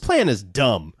be. This plan is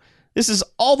dumb. This is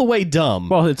all the way dumb.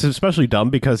 Well, it's especially dumb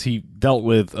because he dealt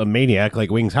with a maniac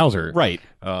like Wings Hauser. Right.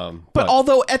 But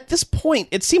although at this point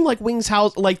it seemed like Wings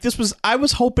Hauser, like this was, I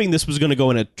was hoping this was going to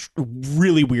go in a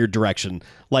really weird direction.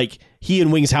 Like he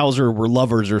and Wings Hauser were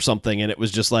lovers or something, and it was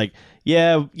just like,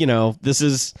 yeah, this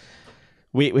is.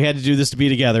 We had to do this to be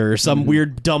together or some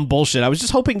weird dumb bullshit. I was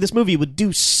just hoping this movie would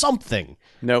do something.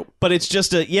 Nope. But it's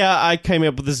just I came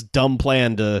up with this dumb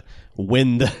plan to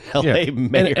win the LA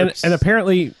mayor. And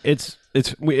apparently it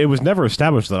was never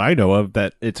established that I know of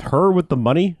that it's her with the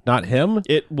money, not him.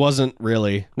 It wasn't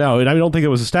really. No, and I don't think it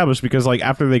was established because like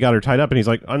after they got her tied up and he's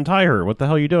like, "Untie her. What the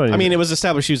hell are you doing?" I mean, it was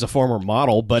established she was a former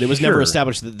model, but it was never Sure.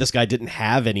 established that this guy didn't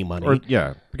have any money.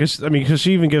 Because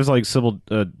she even gives like Sybil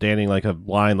Danning like a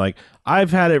line like,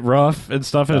 "I've had it rough" and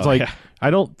stuff, and it's like, I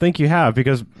don't think you have,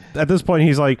 because at this point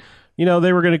he's like,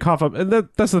 they were going to cough up, and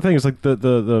that's the thing, is like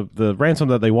the ransom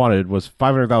that they wanted was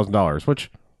 $500,000, which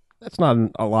that's not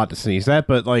a lot to sneeze at,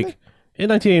 but like in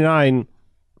 1989,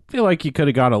 I feel like you could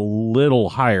have got a little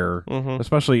higher,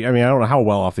 especially, I mean, I don't know how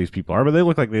well off these people are, but they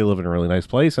look like they live in a really nice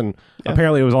place, and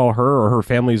apparently it was all her or her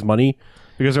family's money,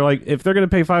 because they're like, if they're going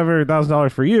to pay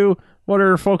 $500,000 for you, what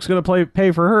are folks going to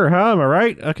pay for her, huh? Am I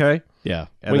right? Okay. Yeah.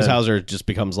 Wings Hauser just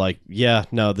becomes like, yeah,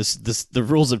 no, the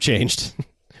rules have changed.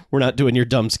 We're not doing your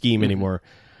dumb scheme anymore.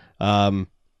 But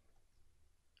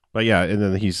yeah, and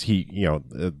then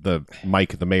the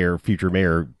Mike, the mayor, future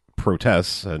mayor,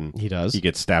 protests, and he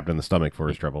gets stabbed in the stomach for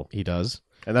his trouble. He does.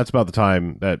 And that's about the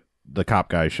time that the cop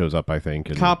guy shows up, I think.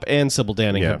 And cop and Sybil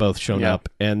Danning have both shown up,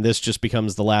 and this just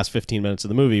becomes the last 15 minutes of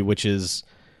the movie, which is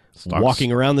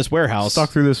walking around this warehouse. Stuck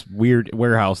through this weird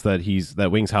warehouse that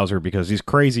Wings Hauser, because he's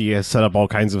crazy, has set up all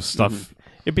kinds of stuff.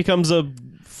 It becomes a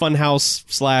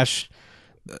funhouse /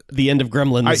 the end of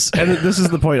Gremlins. And this is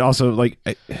the point also, like,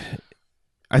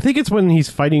 I think it's when he's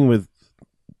fighting with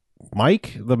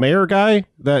Mike, the mayor guy,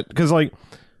 that, because like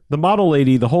the model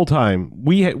lady the whole time,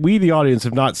 we the audience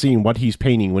have not seen what he's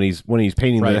painting when he's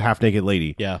painting the half naked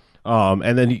lady. Yeah.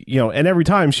 And then and every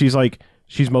time she's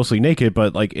mostly naked,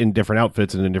 but like in different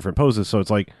outfits and in different poses. So it's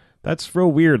like, that's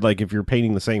real weird. Like if you're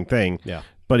painting the same thing. Yeah.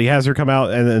 But he has her come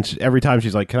out, and then every time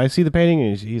she's like, "Can I see the painting?"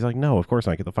 And he's like, "No, of course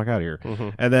not. Get the fuck out of here."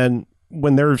 And then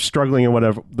when they're struggling and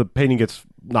whatever, the painting gets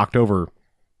knocked over,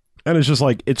 and it's just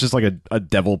like a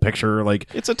devil picture. Like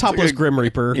it's a topless Grim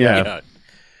Reaper. Yeah.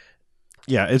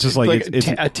 Yeah, it's just like it's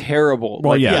a terrible.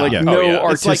 Well, no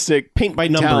artistic, it's like paint by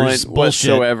numbers talent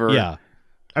bullshit whatsoever. Yeah,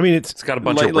 I mean it's got a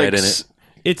bunch of red in it.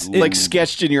 It's like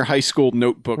sketched in your high school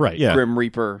notebook, right? Yeah, Grim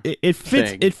Reaper. It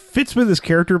fits. It fits with his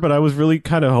character, but I was really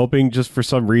kind of hoping, just for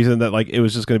some reason, that like it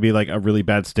was just going to be like a really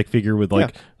bad stick figure with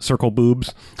like circle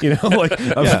boobs, like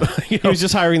he was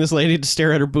just hiring this lady to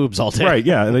stare at her boobs all day, right?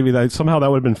 Yeah, I mean somehow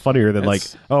that would have been funnier than like,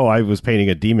 oh, I was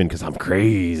painting a demon because I'm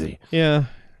crazy. Yeah,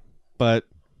 but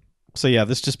so yeah,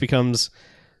 this just becomes.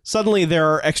 Suddenly, there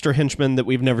are extra henchmen that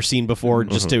we've never seen before,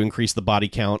 just to increase the body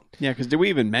count. Yeah, because did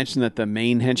we even mention that the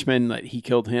main henchman, that he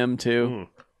killed him too?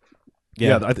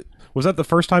 Yeah, was that the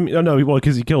first time? No, well,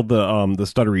 because he killed the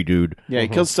stuttery dude. Yeah, he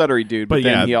killed stuttery dude, but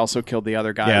then he also killed the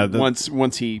other guy. Yeah,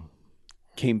 once he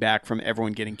came back from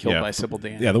everyone getting killed by Sybil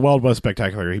Danning. Yeah, the Wild West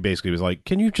Spectacular. He basically was like,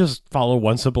 "Can you just follow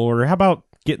one simple order? How about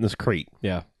get in this crate?"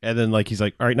 Yeah, and then like he's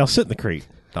like, "All right, now sit in the crate.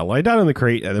 Now lie down in the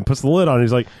crate," and then puts the lid on.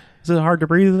 He's like, "Is it hard to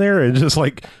breathe in there?" And just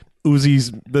like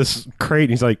Uzi's this crate.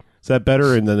 And he's like, "Is that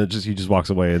better?" And then he just walks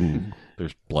away, and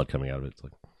there's blood coming out of it. It's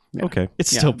like, okay, it's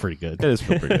still pretty good. It is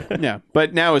still pretty good. Yeah,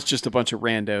 but now it's just a bunch of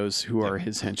randos who are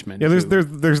his henchmen. Yeah,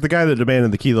 there's the guy that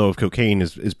demanded the kilo of cocaine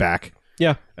is back.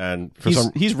 Yeah, and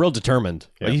he's real determined.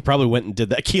 Yeah. Like, he probably went and did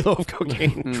that kilo of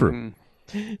cocaine. True.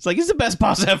 It's like, he's the best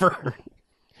boss ever.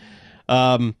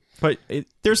 But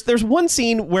there's one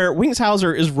scene where Wings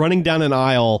Hauser is running down an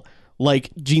aisle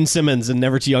like Gene Simmons in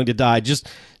Never Too Young to Die, just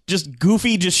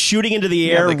goofy, just shooting into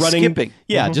the air, like running, skipping.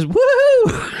 Yeah, just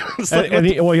woohoo. It's like, And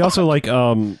he also like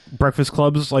Breakfast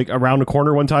Clubs like around the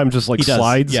corner one time, just like He does,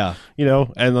 slides, yeah. you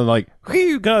know, and then like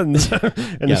whee, guns,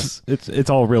 and Yes. it's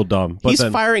all real dumb. But he's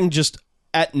then firing just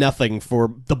at nothing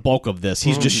for the bulk of this.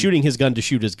 He's just shooting his gun to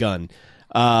shoot his gun.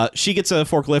 She gets a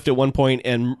forklift at one point,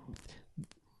 and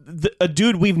a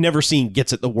dude we've never seen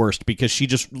gets it the worst because she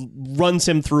just runs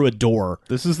him through a door.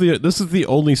 this is the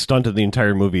only stunt in the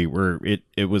entire movie where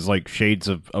it was like shades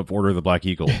of Order of the Black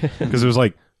Eagle, because it was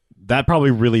like that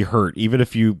probably really hurt, even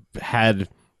if you had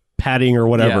padding or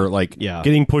whatever. Yeah. Like Yeah.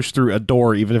 getting pushed through a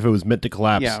door, even if it was meant to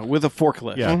collapse. Yeah, with a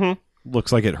forklift. Yeah.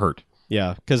 Looks like it hurt.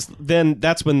 Yeah, because then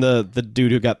that's when the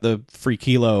dude who got the free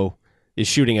kilo is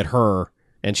shooting at her,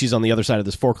 and she's on the other side of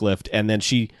this forklift, and then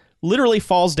she literally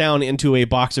falls down into a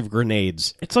box of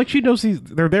grenades. It's like she knows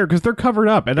they're there because they're covered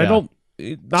up, and I Yeah. don't.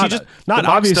 Not The not box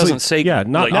obviously doesn't say yeah,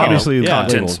 not like, obviously you know, yeah.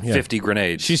 contents labeled, yeah. 50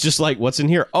 grenades. She's just like, what's in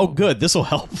here? Oh, good, this will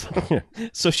help.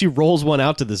 So she rolls one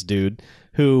out to this dude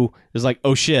who is like,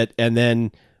 oh shit, and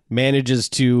then manages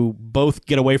to both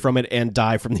get away from it and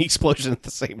die from the explosion at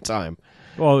the same time.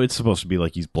 Well, it's supposed to be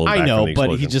like he's blown back I know, from the but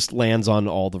he explosion. just lands on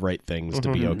all the right things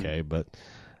to be okay. But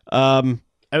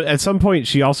At some point,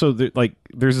 she also like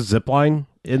there's a zip line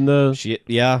in the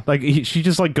yeah. like she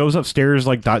just like goes upstairs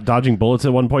like dodging bullets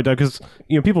at one point because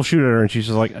people shoot at her and she's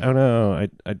just like, oh no,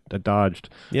 I dodged.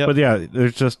 Yep. But yeah,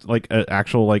 there's just like an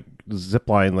actual like zip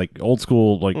line, like old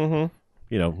school, like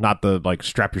not the like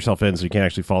strap yourself in so you can't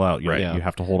actually fall out. Right. You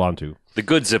have to hold on to. the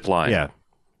good zip line. Yeah.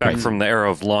 Back from the era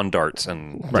of lawn darts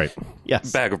and Right.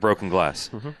 Yes. bag of broken glass.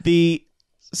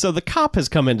 So the cop has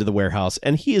come into the warehouse,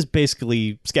 and he is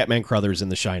basically Scatman Crothers in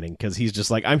The Shining, because he's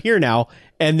just like, I'm here now,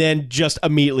 and then just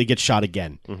immediately gets shot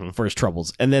again for his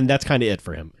troubles. And then that's kind of it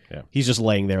for him. Yeah. He's just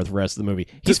laying there the rest of the movie.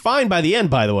 He's fine by the end,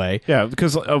 by the way. Yeah,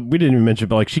 because we didn't even mention,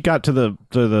 but like she got to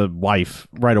the wife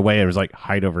right away and was like,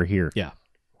 hide over here. Yeah.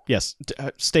 Yes.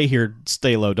 Stay here,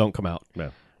 stay low, don't come out.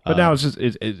 Yeah. But now it's just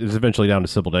it's eventually down to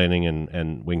Sybil Danning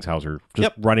and Wings Hauser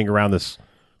just running around this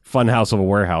fun house of a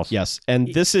warehouse. Yes.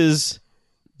 And this is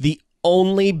the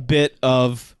only bit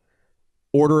of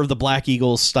Order of the Black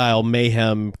Eagle style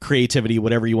mayhem, creativity,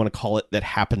 whatever you want to call it, that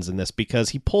happens in this, because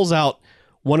he pulls out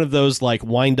one of those like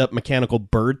wind up mechanical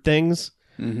bird things,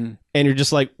 and you're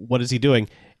just like, what is he doing?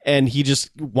 And he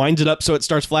just winds it up so it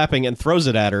starts flapping and throws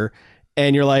it at her,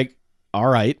 and you're like, all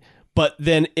right. But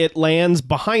then it lands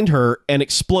behind her and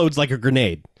explodes like a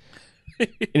grenade. And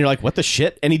you're like, what the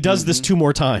shit? And he does this 2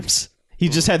 more times. He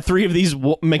just had 3 of these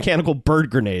mechanical bird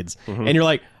grenades. And you're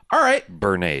like, all right,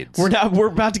 Burnades. we're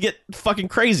about to get fucking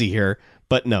crazy here.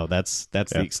 But no, that's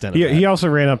the extent of that. He also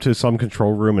ran up to some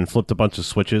control room and flipped a bunch of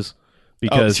switches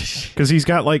because he's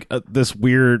got like this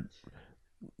weird.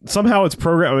 Somehow it's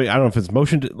programmed. I mean, I don't know if it's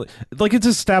motion. Like it's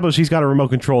established he's got a remote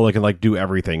control that can like do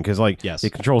everything, because like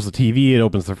it controls the TV, it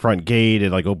opens the front gate,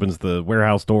 it like opens the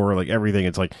warehouse door, like everything.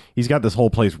 It's like he's got this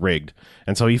whole place rigged,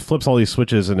 and so he flips all these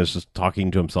switches and is just talking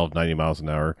to himself 90 miles an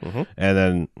hour, and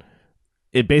then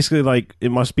it basically like it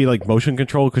must be like motion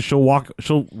control, because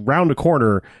she'll round a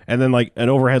corner and then like an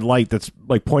overhead light that's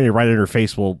like pointed right at her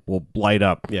face will light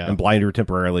up and blind her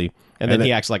temporarily, and then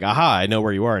he acts like, aha, I know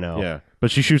where you are now. Yeah. But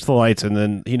she shoots the lights, and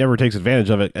then he never takes advantage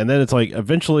of it. And then it's like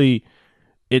eventually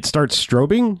it starts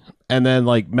strobing, and then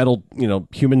like metal,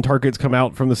 human targets come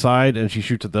out from the side, and she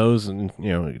shoots at those, and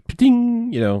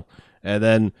ding, and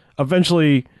then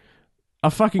eventually a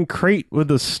fucking crate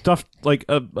with a stuffed like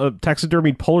a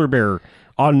taxidermied polar bear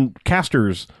on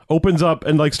casters opens up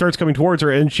and like starts coming towards her,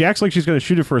 and she acts like she's going to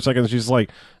shoot it for a second. And she's like,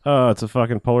 "Oh, it's a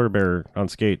fucking polar bear on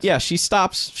skates." Yeah, she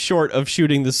stops short of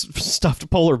shooting this stuffed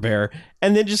polar bear,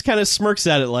 and then just kind of smirks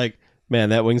at it like, "Man,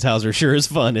 that Wings Hauser sure is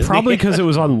fun." Isn't Probably he? because it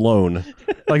was on loan.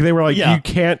 Like they were like, Yeah. "You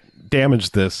can't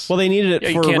damage this." Well, they needed it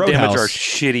Yeah, for you can't Roadhouse. damage our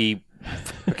shitty,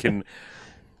 fucking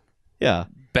Yeah,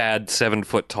 bad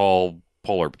 7-foot-tall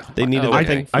polar. They needed Okay. I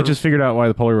think I just figured out why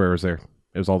the polar bear was there.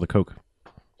 It was all the coke.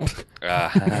 it's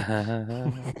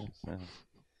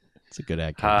a good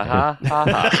ad. Ha ha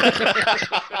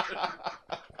ha.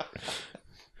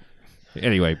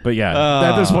 Anyway, but yeah,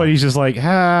 at this point he's just like,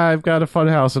 I've got a fun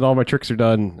house and all my tricks are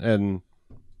done, and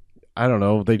I don't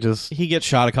know. They just He gets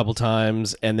shot a couple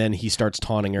times, and then he starts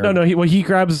taunting her. no. He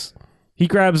grabs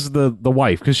the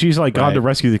wife, because she's like gone Right. to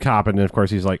rescue the cop, and then of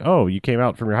course he's like, "Oh, you came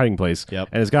out from your hiding place," Yep.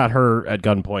 and it's got her at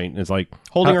gunpoint, and it's like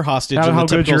Holding her hostage in the how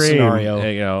good typical your aim,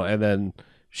 scenario. and then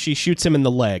She shoots him in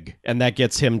the leg, and that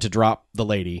gets him to drop the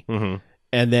lady.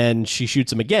 And then she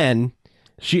shoots him again.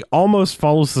 she almost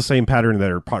follows the same pattern that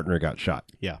her partner got shot.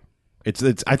 Yeah. It's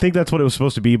I think that's what it was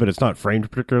supposed to be, but it's not framed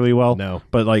particularly well. No.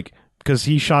 But like, because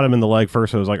he shot him in the leg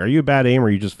first, so it was like, are you a bad aim or are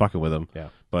you just fucking with him? Yeah.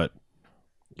 But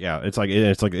Yeah, it's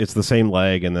it's the same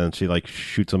leg, and then she like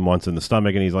shoots him once in the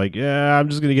stomach, and he's like, "Yeah, I'm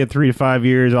just gonna get 3 to 5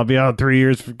 years. I'll be out 3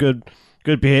 years for good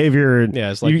behavior." And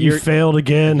Yeah, it's like you failed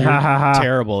again. You're Ha ha ha.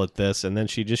 terrible at this, and then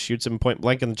she just shoots him point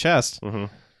blank in the chest.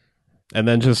 And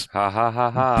then just Ha ha ha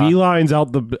ha. beelines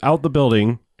out the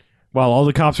building while all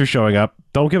the cops are showing up.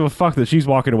 Don't give a fuck that she's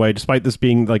walking away, despite this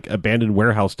being like abandoned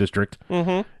warehouse district.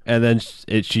 And then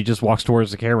she just walks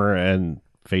towards the camera and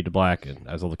fade to black, and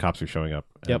as all the cops are showing up.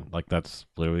 And, like that's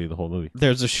literally the whole movie.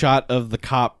 There's a shot of the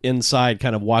cop inside,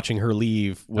 kind of watching her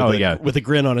leave with a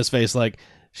grin on his face, like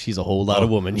she's a whole lot of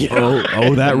woman. Yeah.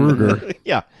 Oh, that Ruger.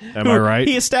 Yeah. Am I right?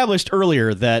 He established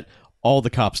earlier that all the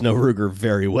cops know Ruger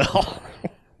very well.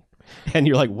 And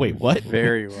you're like, wait, what?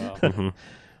 Very well.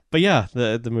 But yeah,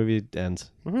 the movie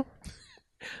ends.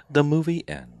 The movie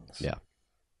ends. Yeah.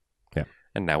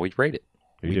 And now we rate it.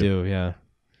 We do, yeah.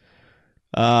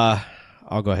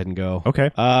 I'll go ahead and go. Okay.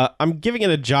 I'm giving it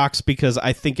a jocks because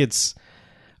I think it's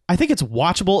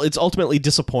watchable. It's ultimately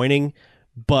disappointing,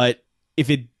 but if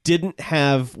it didn't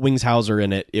have Wings Hauser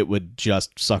in it, it would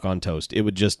just suck on toast. It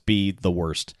would just be the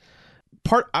worst.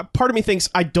 Part of me thinks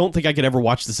I don't think I could ever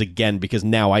watch this again because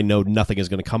now I know nothing is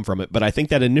going to come from it. But I think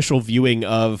that initial viewing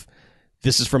of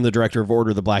this is from the director of Order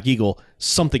of the Black Eagle,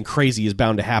 something crazy is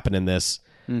bound to happen in this.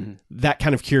 That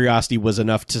kind of curiosity was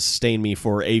enough to sustain me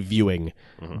for a viewing,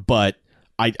 but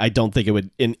I don't think it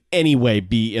would in any way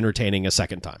be entertaining a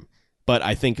second time. But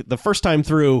I think the first time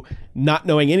through, not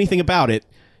knowing anything about it,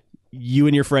 you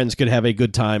and your friends could have a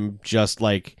good time just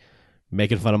like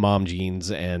making fun of mom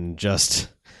jeans and just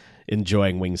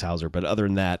enjoying Wings Hauser. But other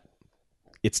than that,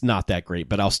 it's not that great.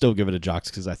 But I'll still give it a jocks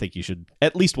because I think you should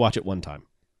at least watch it one time.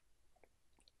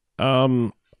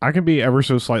 I can be ever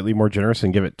so slightly more generous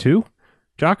and give it 2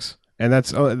 jocks, and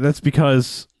that's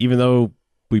because even though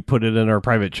we put it in our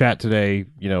private chat today,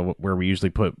 where we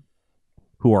usually put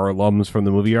who our alums from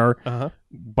the movie are,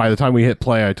 by the time we hit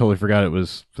play, I totally forgot it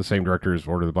was the same director as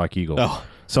Order of the Black Eagle. Oh.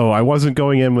 So I wasn't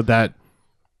going in with that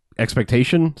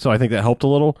expectation, so I think that helped a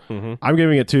little. I'm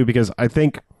giving it 2 because I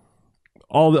think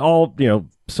all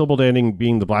Sybil Danning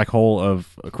being the black hole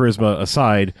of charisma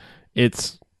aside,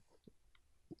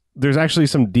 there's actually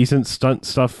some decent stunt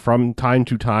stuff from time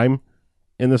to time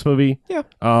in this movie. Yeah.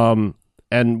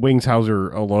 And Wings Hauser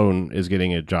alone is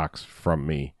getting a jocks from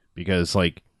me because,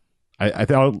 like, I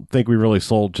don't think we really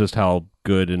sold just how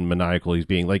good and maniacal he's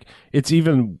being. Like, it's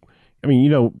even, I mean, you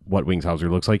know what Wings Hauser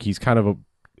looks like. He's kind of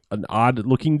an odd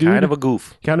looking dude. Kind of a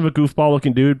goofball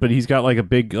looking dude, but he's got like a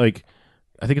big, like,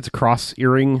 I think it's a cross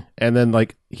earring, and then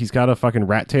like he's got a fucking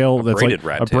rat tail braided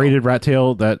rat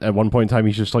tail that at one point in time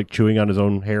he's just like chewing on his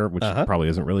own hair, which probably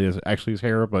isn't really actually his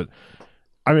hair, but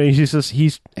I mean he's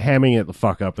hamming it the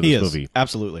fuck up in this movie.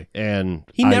 Absolutely. And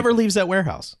he never leaves that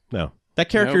warehouse. No. That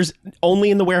character's only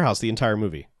in the warehouse the entire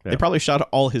movie. Yeah. They probably shot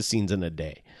all his scenes in a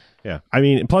day. Yeah. I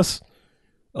mean, plus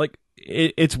like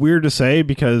it's weird to say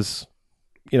because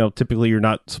typically you're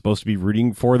not supposed to be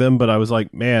rooting for them, but I was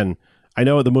like, man, I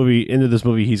know into this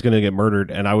movie he's going to get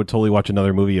murdered, and I would totally watch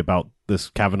another movie about this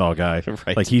Kavanaugh guy.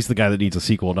 Right. Like, he's the guy that needs a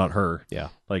sequel, not her. Yeah.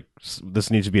 Like, this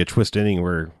needs to be a twist ending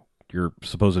where your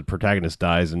supposed protagonist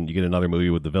dies and you get another movie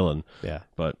with the villain. Yeah.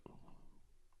 But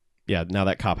yeah, now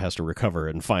that cop has to recover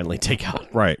and finally take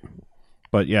out. Right.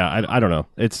 But yeah, I don't know.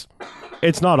 It's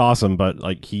not awesome, but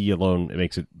like he alone, it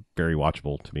makes it very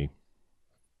watchable to me.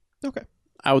 Okay.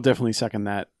 I will definitely second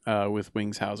that with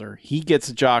Wings Hauser. He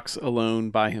gets jocks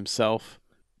alone by himself,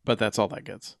 but that's all that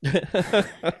gets.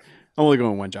 I'm only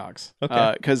going 1 jocks.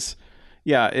 Okay. Because,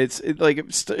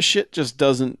 shit just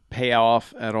doesn't pay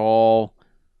off at all.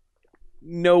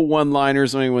 No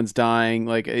one-liners when anyone's dying.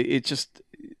 Like, it just...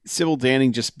 Sybil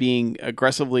Danning just being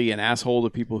aggressively an asshole to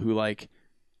people who, like,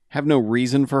 have no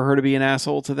reason for her to be an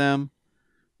asshole to them.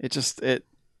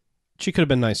 She could have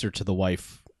been nicer to the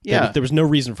wife. Yeah. There was no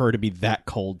reason for her to be that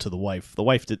cold to the wife. The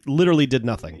wife literally did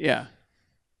nothing. Yeah.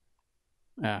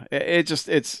 Yeah.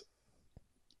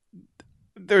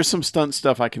 There's some stunt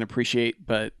stuff I can appreciate,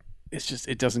 but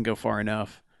it doesn't go far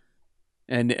enough.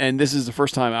 And this is the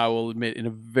first time I will admit in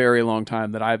a very long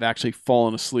time that I've actually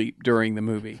fallen asleep during the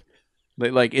movie.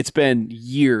 Like it's been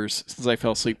years since I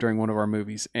fell asleep during one of our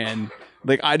movies, and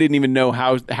like I didn't even know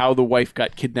how the wife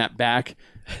got kidnapped back,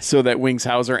 so that Wings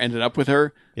Hauser ended up with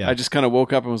her. Yeah. I just kind of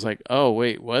woke up and was like, "Oh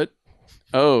wait, what?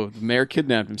 Oh, the mayor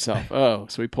kidnapped himself. Oh,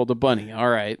 so he pulled a bunny. All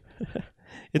right."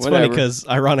 It's funny because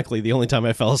ironically, the only time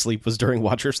I fell asleep was during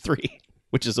Watchers 3,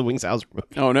 which is a Wings Hauser movie.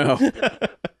 Oh no,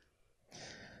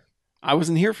 I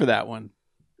wasn't here for that one.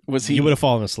 Was he? You would have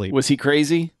fallen asleep. Was he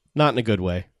crazy? Not in a good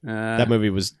way. That movie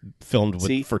was filmed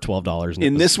for $12.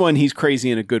 In this one, he's crazy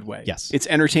in a good way. Yes. It's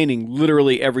entertaining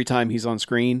literally every time he's on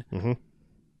screen. Mm-hmm.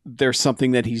 there's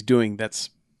something that he's doing that's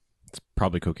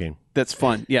Probably cocaine.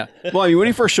 fun. Yeah. Well, I mean, when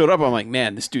he first showed up, I'm like,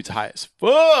 man, this dude's high as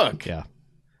fuck. Yeah.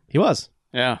 He was.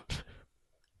 Yeah.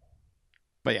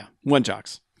 But yeah, 1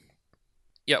 jocks.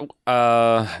 Yeah,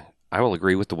 I will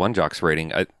agree with the 1 jocks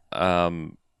rating.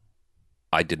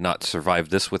 I did not survive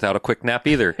this without a quick nap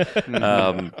either,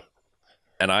 and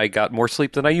I got more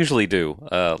sleep than I usually do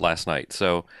last night.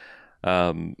 So,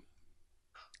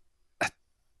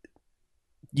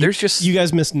 there's just You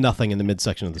guys missed nothing in the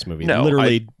midsection of this movie. No,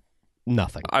 Literally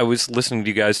nothing. I was listening to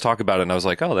you guys talk about it, and I was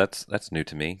like, "Oh, that's new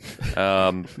to me."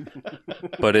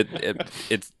 But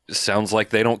it sounds like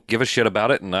they don't give a shit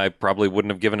about it, and I probably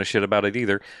wouldn't have given a shit about it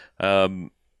either.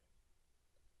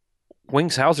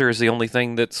 Wings Hauser is the only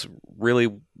thing that's really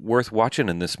worth watching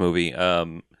in this movie,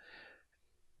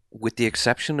 with the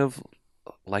exception of,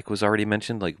 like was already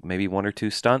mentioned, like maybe 1 or 2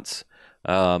 stunts.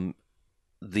 I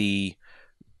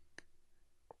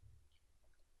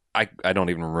don't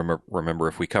even remember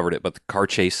if we covered it, but the car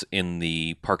chase in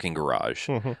the parking garage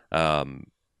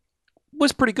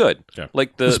was pretty good. Yeah.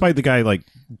 Like Despite the guy like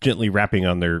gently rapping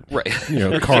on their right.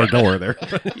 car door there.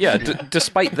 Yeah.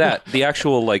 Despite that, the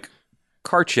actual like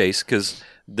car chase, because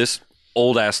this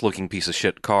old ass looking piece of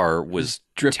shit car was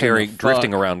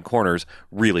drifting around corners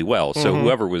really well. So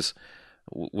whoever was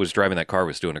driving that car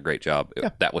was doing a great job.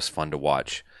 Yeah. That was fun to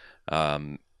watch.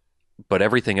 But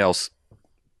everything else,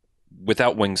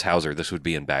 without Wings Hauser, this would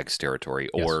be in Bags territory,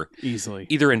 or Easily.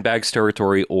 either in Bags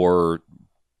territory or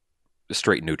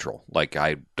straight neutral. Like,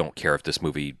 I don't care if this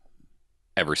movie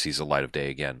ever sees the light of day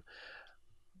again.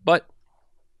 But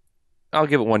I'll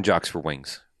give it 1 jocks for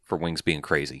Wings being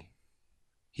crazy.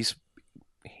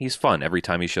 He's fun every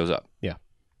time he shows up. Yeah.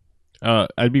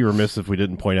 I'd be remiss if we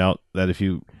didn't point out that if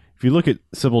you look at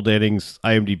Sybil Danning's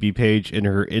IMDb page and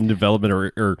her in development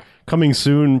or coming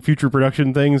soon future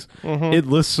production things, it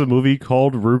lists a movie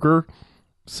called Ruger.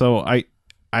 So I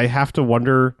have to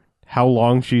wonder how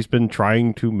long she's been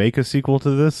trying to make a sequel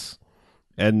to this,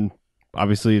 and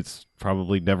obviously it's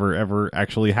probably never ever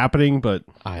actually happening. But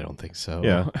I don't think so.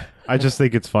 yeah, I just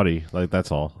think it's funny. Like,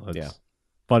 that's all. It's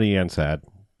funny and sad.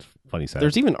 Funny sad.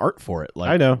 There's even art for it. Like,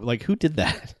 I know. Like, who did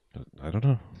that? I don't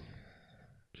know.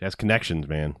 She has connections,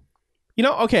 man. You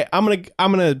know, okay, I'm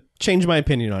gonna change my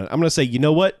opinion on it. I'm gonna say, you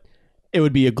know what? It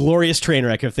would be a glorious train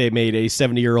wreck if they made a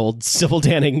 70-year-old Sybil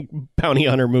Danning bounty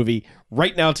hunter movie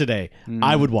right now today.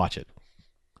 I would watch it.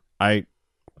 I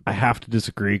have to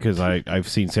disagree because I've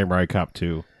seen Samurai Cop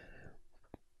 2.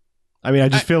 I mean, I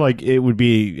just feel like it would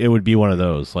be one of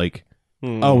those like,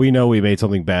 oh, we know we made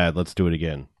something bad, let's do it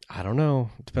again. I don't know.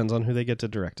 It depends on who they get to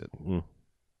direct it.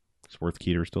 Is Worth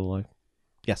Keeter still alive?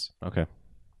 Yes. Okay.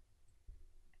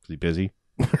 Is he busy?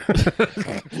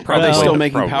 Probably still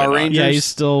making probably Power not. Rangers. Yeah, he's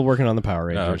still working on the Power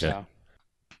Rangers. okay.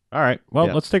 All right. Well,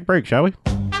 Yeah. let's take a break, shall we?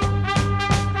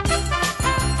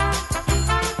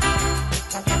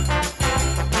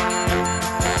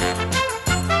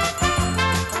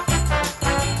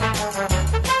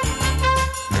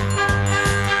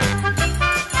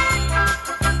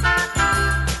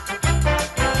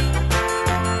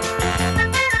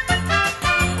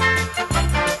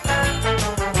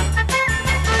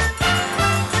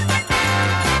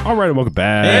 All right, and welcome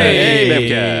back. Hey,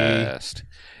 Bamcast.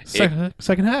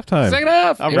 Second half time. Second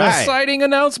half. All right. Exciting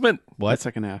announcement. What?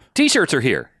 Second half. T-shirts are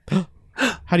here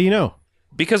How do you know?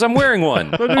 because I'm wearing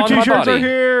one The on new my t-shirts body. are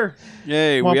here.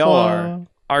 Yay, we all are.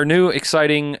 Our new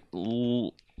exciting,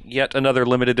 yet another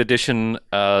limited edition,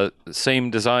 same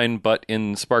design but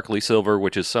in sparkly silver,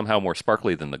 which is somehow more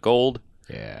sparkly than the gold.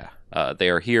 Yeah. They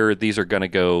are here. These are going to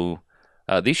go.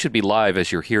 These should be live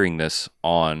as you're hearing this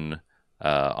on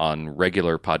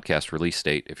regular podcast release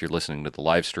date. If you're listening to the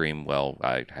live stream, well,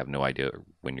 I have no idea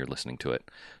when you're listening to it.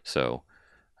 So,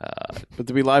 But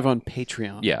to be live on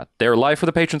Patreon. yeah, they're live for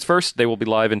the patrons first. They will be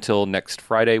live until next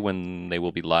Friday when they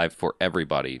will be live for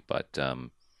everybody. But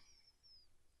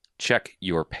check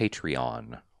your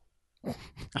Patreon. I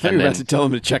thought you were about to tell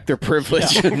them to check their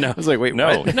privilege. No. I was like, wait,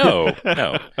 No, what? no.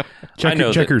 Check I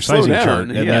know your that- Slow sizing down. chart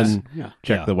and Yes. then Yeah.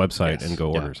 check Yeah. the website Yes. and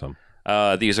go Yeah. order some.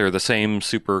 These are the same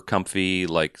super comfy,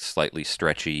 like slightly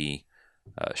stretchy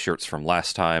shirts from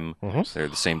last time. They're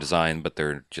the same design, but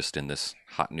they're just in this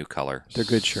hot new color. They're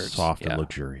good shirts. Soft Yeah. and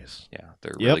luxurious. Yeah,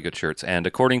 they're Yep. really good shirts. And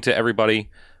according to everybody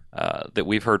that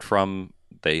we've heard from,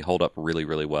 they hold up really,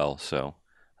 really well. So,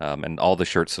 and all the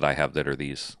shirts that I have that are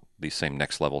these same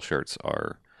next level shirts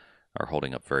are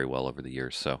holding up very well over the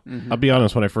years. So, I'll be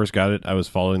honest, when I first got it, I was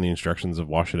following the instructions of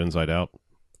wash it inside out.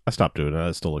 I stopped doing it.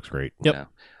 It still looks great. Yep. yeah.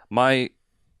 My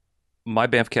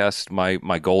Bamfcast,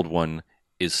 my gold one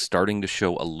is starting to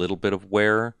show a little bit of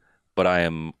wear, but I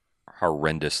am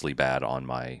horrendously bad on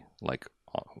my like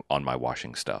on my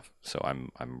washing stuff. So I'm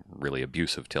really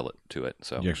abusive to it.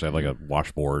 So You actually have like a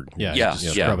washboard. Yeah, yeah,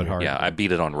 just yeah, scrub it hard. yeah. I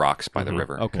beat it on rocks by the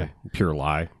river. Okay. Pure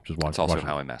lie. Just watch. That's also watch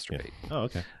how I masturbate. Oh,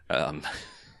 okay.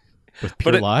 With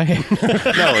pure it- lie? No,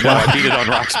 I beat it on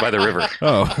rocks by the river.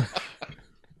 Oh.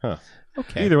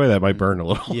 Okay. Either way, that might burn a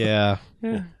little. Yeah.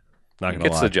 Not gonna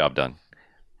Gets lie. the job done.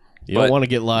 You But- don't want to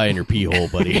get lie in your pee hole,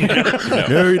 buddy.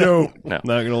 No, you don't. No.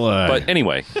 Not gonna lie. But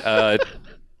anyway,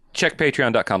 check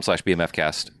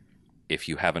patreon.com/bmfcast if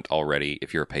you haven't already,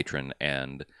 if you're a patron.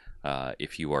 And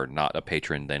if you are not a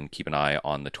patron, then keep an eye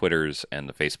on the Twitters and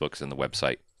the Facebooks and the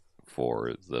website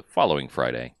for the following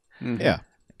Friday. Yeah.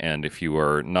 And if you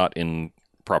are not in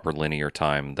proper linear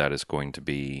time, that is going to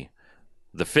be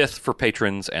the 5th for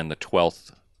patrons and the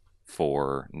 12th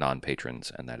for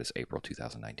non-patrons, and that is April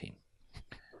 2019.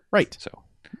 Right. So,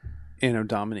 Anno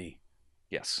Domini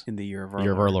yes. in the year of our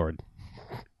Year of our Lord.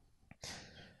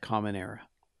 Common Era.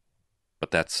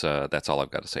 But that's all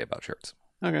I've got to say about shirts.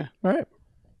 Okay. All right.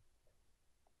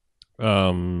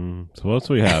 So what else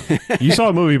do we have? You saw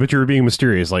a movie, but you were being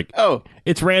mysterious. Like, Oh,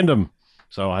 it's random.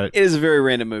 So it is a very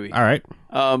random movie. all right.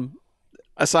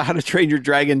 I saw How to Train Your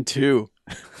Dragon 2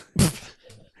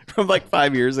 from like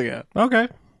 5 years ago. Okay.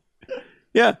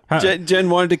 Yeah, Jen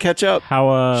wanted to catch up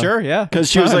How? Sure, yeah. because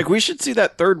she was fine. like, "We should see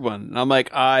that third one." And I'm like,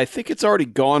 "I think it's already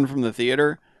gone from the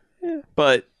theater,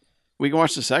 but we can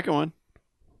watch the second one."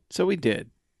 So we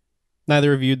did.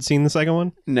 Neither of you had seen the second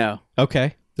one? No,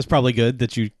 Okay. It's probably good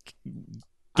that you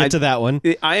get to that one.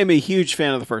 I am a huge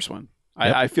fan of the first one.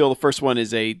 Yep. I feel the first one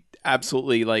is a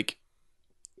absolutely like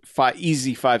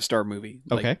easy 5-star movie.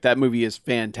 Like, Okay. that movie is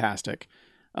fantastic.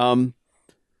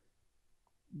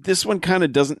 This one kind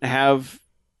of doesn't have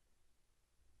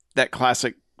that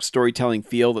classic storytelling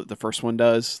feel that the first one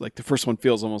does. Like the first one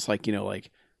feels almost like, like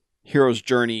hero's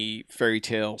journey, fairy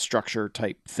tale structure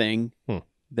type thing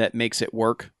that makes it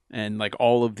work. And like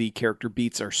all of the character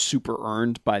beats are super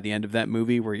earned by the end of that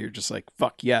movie where you're just like,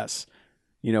 fuck yes,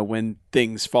 when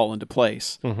things fall into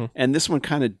place. Mm-hmm. And this one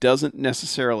kind of doesn't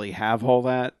necessarily have all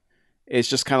that. It's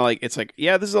just kind of like, it's like,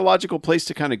 yeah, this is a logical place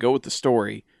to kind of go with the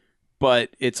story, but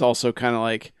it's also kind of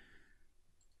like,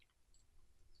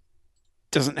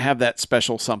 doesn't have that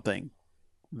special something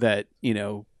that,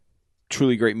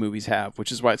 truly great movies have,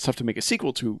 which is why it's tough to make a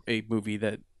sequel to a movie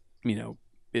that,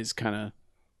 is kind of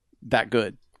that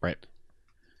good. Right.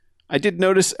 I did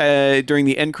notice during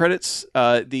the end credits,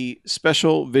 the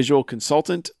special visual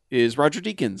consultant is Roger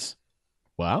Deakins.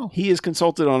 Wow. He is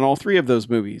consulted on all 3 of those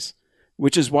movies,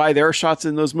 which is why there are shots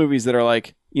in those movies that are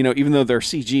like, even though they're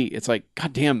CG, it's like,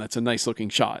 God damn, that's a nice looking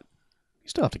shot. You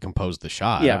still have to compose the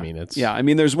shot. Yeah. I mean, it's... Yeah. I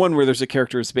mean, there's one where there's a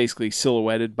character that's basically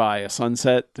silhouetted by a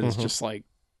sunset that is just like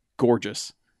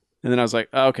gorgeous. And then I was like,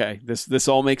 oh, okay, this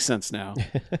all makes sense now.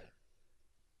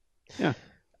 Yeah.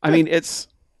 I mean, it's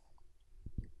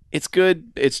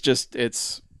good.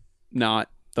 It's not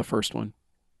the first one.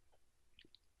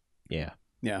 Yeah.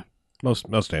 Yeah.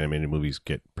 Most animated movies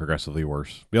get progressively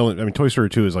worse. Toy Story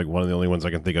 2 is like one of the only ones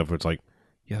I can think of where it's like,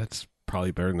 yeah, that's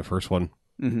probably better than the first one.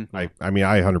 Mm-hmm. I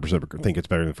 100% think it's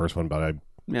better than the first one, but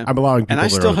Yeah. I'm allowing people And I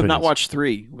their still own have not opinions. watched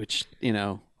 3, which,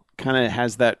 kind of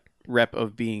has that rep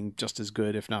of being just as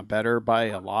good, if not better, by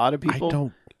a lot of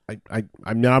people.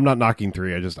 I'm not knocking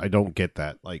 3. I don't get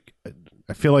that. Like,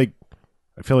 I feel like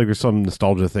there's some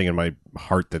nostalgia thing in my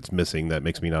heart that's missing that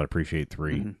makes me not appreciate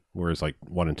 3. Whereas like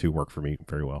 1 and 2 work for me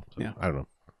very well. So, Yeah. I don't know.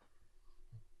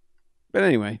 But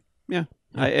anyway, yeah.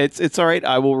 It's all right.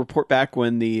 I will report back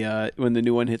when the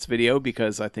new one hits video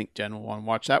because I think Jen will want to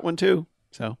watch that one too.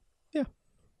 So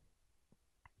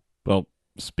Well,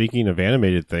 speaking of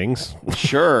animated things,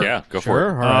 sure, Yeah, go for it.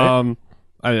 All right.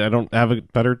 I don't have a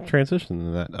better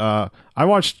transition than that. I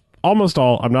watched almost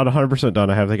all. I'm not 100% done.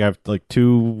 I think I have like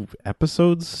 2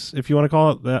 episodes, if you want to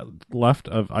call it that, left.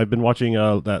 I've been watching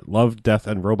that Love, Death,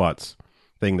 and Robots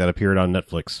thing that appeared on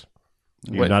Netflix.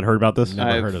 You've What? not heard about this? Never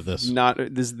I've heard of this.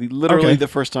 This is literally Okay. the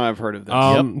first time I've heard of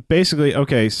this. Basically,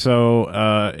 okay,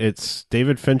 so it's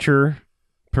David Fincher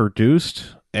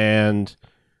produced, and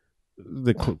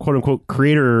the quote unquote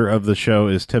creator of the show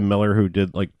is Tim Miller, who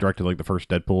directed the first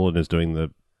Deadpool and is doing the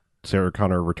Sarah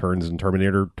Connor Returns and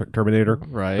Terminator.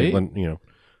 Right.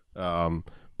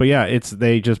 But yeah,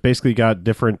 they just basically got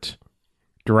different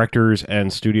directors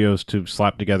and studios to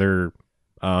slap together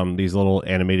these little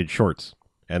animated shorts,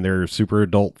 and they're super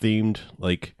adult themed.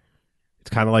 Like, it's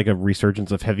kind of like a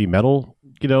resurgence of heavy metal,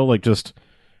 like just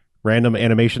random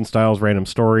animation styles, random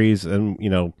stories, and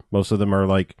most of them are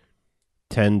like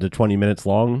 10 to 20 minutes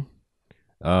long.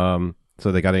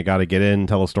 So they gotta get in,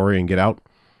 tell a story, and get out.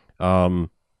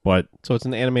 But So it's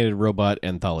an animated robot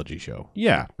anthology show.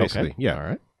 yeah, basically, yeah. All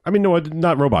right. I mean, no,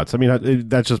 not robots. I mean,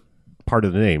 that's just part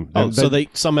of the name. Oh, so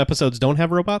some episodes don't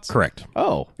have robots? Correct.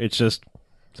 Oh. It's just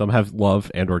some have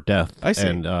love and or death. I see.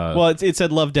 And, well, it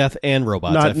said love, death, and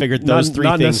robots. I figured those three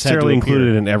not things had to necessarily appear.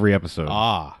 included in every episode.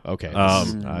 Ah, okay.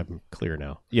 I'm clear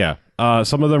now. Yeah.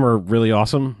 Some of them are really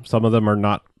awesome. Some of them are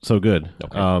not so good.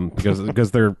 Okay.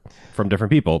 Because they're from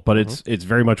different people. But it's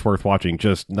very much worth watching,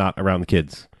 just not around the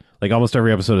kids. Like almost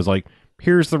every episode is like,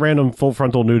 here's the random full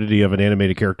frontal nudity of an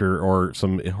animated character or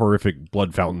some horrific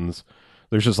blood fountains.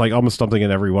 There's just like almost something in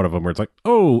every one of them where it's like,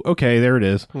 oh, okay, there it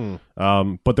is.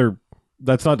 But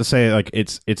that's not to say like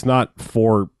it's not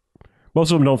for,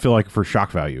 most of them don't feel like for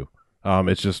shock value.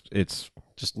 It's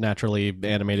just naturally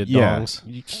animated yeah,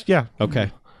 dongs. yeah.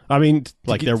 Okay. I mean,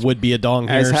 Like there would be a dong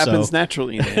here. As happens so.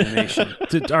 naturally in animation.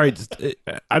 all right,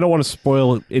 I don't want to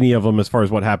spoil any of them as far as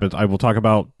what happens. I will talk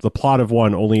about the plot of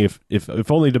one only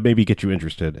if only to maybe get you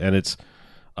interested. And it's,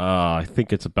 I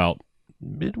think it's about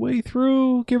midway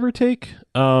through, give or take.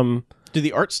 Do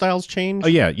the art styles change? Oh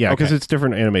yeah, because Okay. it's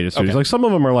different animated studios. Okay. Like some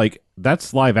of them are like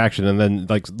that's live action, and then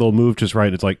like they'll move just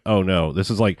right. It's like, oh no, this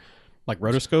is like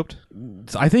rotoscoped?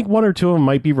 I think one or two of them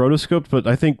might be rotoscoped, but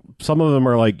I think some of them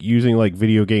are like using like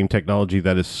video game technology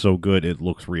that is so good it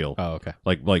looks real. Oh, okay.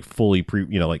 Like fully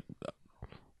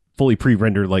fully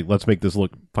pre-rendered. Like let's make this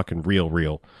look fucking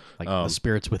real. Like the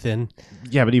spirits within.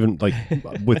 Yeah, but even like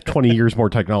with 20 years more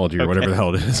technology or whatever the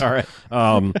hell it is. All right.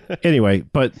 Anyway,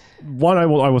 but one I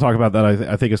will talk about that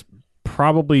I think is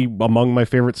probably among my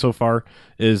favorites so far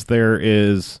is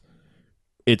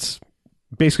it's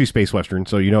basically space western,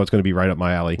 so you know it's going to be right up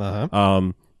my alley.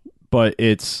 Uh-huh. But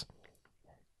it's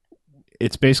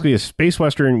basically a space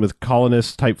western with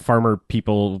colonist type farmer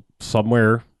people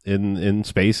somewhere in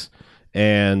space,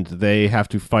 and they have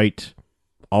to fight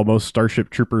almost Starship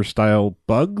Troopers style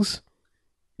bugs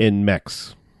in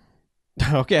mechs.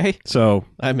 Okay. So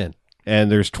I'm in.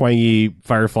 and there's twangy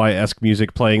Firefly-esque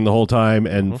music playing the whole time,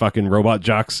 and fucking robot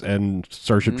jocks and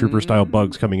Starship Trooper style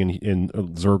bugs coming in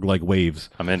Zerg like waves.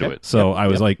 I'm into it. So I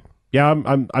was like, yeah,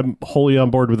 I'm wholly on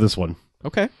board with this one.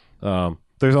 Okay.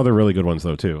 There's other really good ones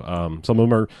though too. Some of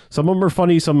them are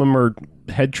funny, some of them are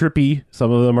head trippy,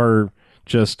 some of them are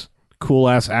just cool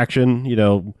ass action. You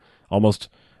know, almost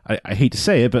I hate to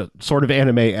say it, but sort of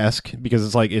anime-esque because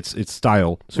it's like it's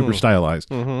style, super stylized.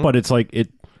 But it's like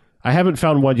I haven't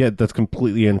found one yet that's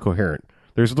completely incoherent.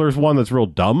 There's one that's real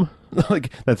dumb,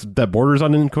 like that borders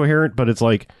on incoherent, but it's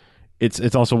like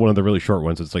it's also one of the really short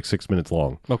ones. It's like 6 minutes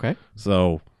long. Okay.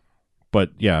 So,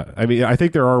 but yeah, I mean, I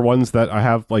think there are ones that I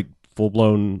have like full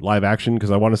blown live action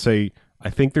because I want to say I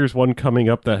think there's one coming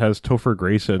up that has Topher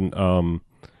Grace and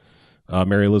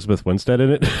Mary Elizabeth Winstead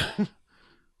in it.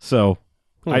 So,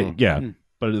 but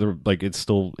like it's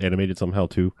still animated somehow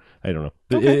too. I don't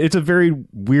know. Okay. It's a very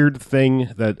weird thing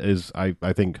that is I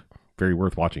think very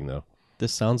worth watching though.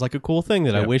 This sounds like a cool thing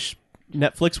that I wish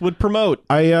Netflix would promote.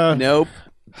 Nope.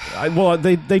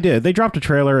 They did. They dropped a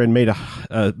trailer and made a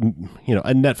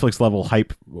Netflix level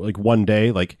hype like one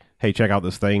day. Like, hey, check out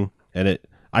this thing. And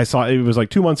I saw it was like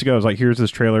 2 months ago. I was like, here's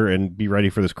this trailer and be ready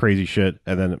for this crazy shit.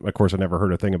 And then of course I never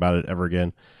heard a thing about it ever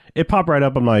again. It popped right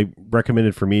up on my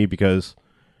recommended for me because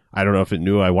I don't know if it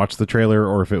knew I watched the trailer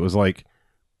or if it was like,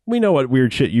 we know what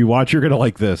weird shit you watch. You're gonna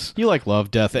like this. You like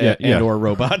love, death, and or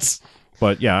robots.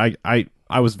 But yeah,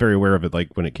 I was very aware of it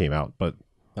like when it came out. But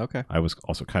Okay. I was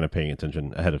also kind of paying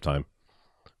attention ahead of time.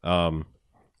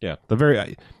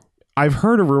 I've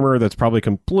heard a rumor that's probably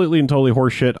completely and totally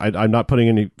horseshit. I'm not putting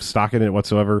any stock in it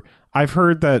whatsoever. I've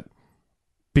heard that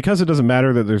because it doesn't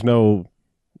matter that there's no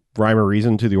rhyme or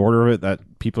reason to the order of it,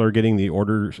 that people are getting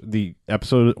the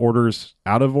episode orders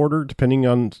out of order depending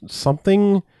on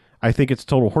something. I think it's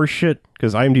total horseshit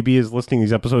because IMDb is listing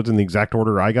these episodes in the exact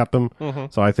order I got them.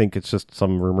 So I think it's just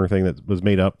some rumor thing that was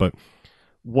made up. But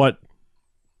what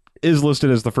is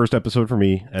listed as the first episode for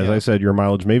me, as I said, your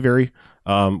mileage may vary,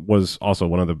 was also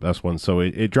one of the best ones. So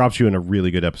it drops you in a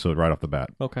really good episode right off the bat.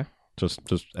 Okay. Just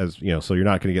as you know, so you're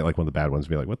not going to get like one of the bad ones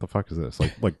and be like, what the fuck is this?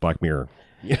 Like Black Mirror.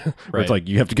 Yeah. Right. It's like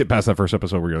you have to get past that first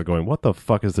episode where you're going, what the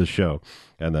fuck is this show?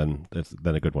 And then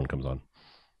a good one comes on.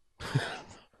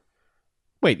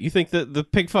 Wait, you think that the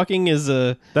pig fucking is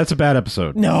a... That's a bad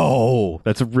episode. No.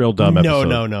 That's a real dumb episode.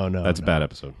 No. That's a bad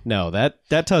episode. No, that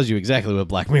tells you exactly what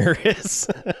Black Mirror is.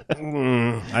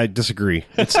 I disagree.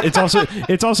 It's also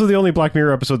the only Black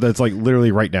Mirror episode that's like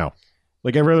literally right now.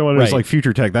 Like every other one is like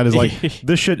future tech. That is like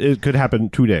this shit. It could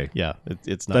happen today. Yeah,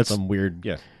 it's not some weird.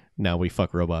 Yeah. Now we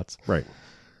fuck robots. Right.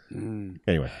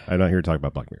 Anyway, I'm not here to talk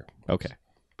about Black Mirror. Okay.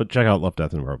 But check out Love,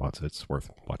 Death, and Robots. It's worth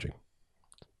watching.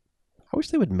 I wish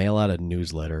they would mail out a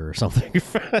newsletter or something.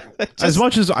 As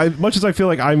much as I feel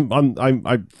like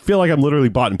I feel like I'm literally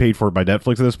bought and paid for by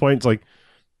Netflix at this point. It's like,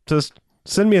 just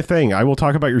send me a thing. I will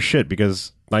talk about your shit,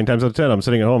 because 9 times out of 10 I'm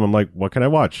sitting at home. I'm like, what can I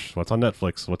watch? What's on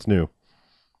Netflix? What's new?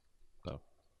 So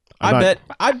I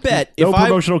bet no if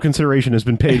promotional consideration has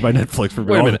been paid by Netflix for.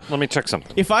 Wait a minute. Let me check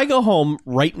something. If I go home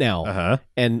right now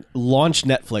and launch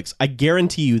Netflix, I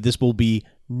guarantee you this will be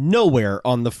nowhere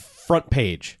on the front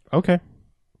page. Okay.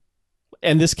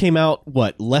 And this came out,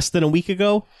 what, less than a week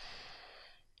ago?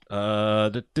 Do we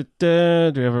have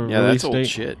a Yeah, release that's old date?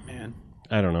 shit, man.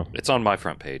 I don't know. It's on my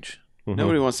front page,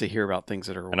 Nobody wants to hear about things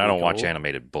that are. and I don't watch old.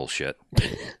 animated bullshit.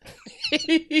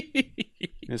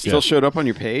 It still showed up on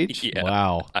your page. Yeah.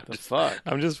 Wow. The fuck.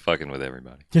 I'm just fucking with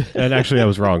everybody. And actually, I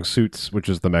was wrong. Suits, which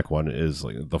is the mech one, is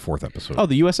like the 4th episode. Oh,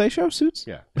 the USA show, Suits?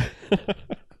 Yeah.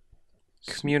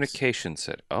 Communication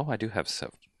said, "Oh, I do have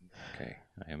 7." Okay,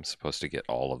 I am supposed to get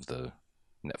all of the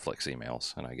Netflix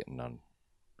emails, and I get none.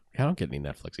 I don't get any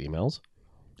Netflix emails.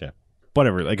 Yeah.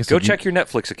 Whatever. Like I said, Go check your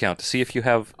Netflix account to see if you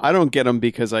have. I don't get them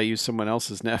because I use someone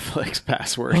else's Netflix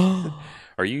password.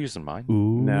 Are you using mine?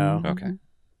 Ooh. No. Okay.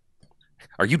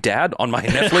 Are you dad on my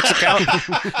Netflix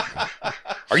account?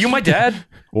 Are you my dad?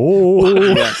 Oh.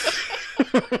 Yes.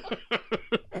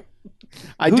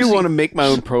 I do want to make my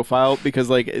own profile because,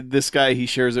 like, this guy, he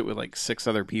shares it with like 6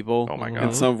 other people. Oh my God.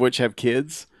 And some of which have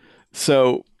kids.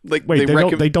 So, like, Wait,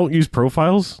 they don't use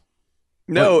profiles?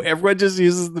 No, everyone just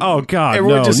uses the. Oh God!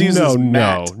 Everyone no, just uses no,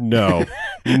 Matt. no,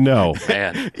 no.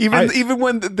 Man. Even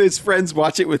when his friends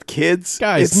watch it with kids,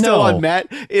 Guys, it's still no. on Matt.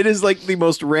 It is like the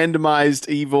most randomized,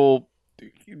 evil,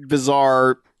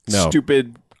 bizarre, No.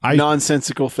 stupid,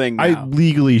 nonsensical thing. I Now.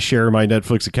 legally share my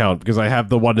Netflix account because I have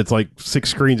the one that's like 6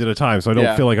 screens at a time, so I don't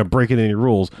Yeah. feel like I'm breaking any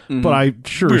rules. But I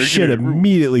sure as shit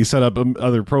immediately set up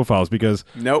other profiles because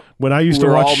Nope. when I used We're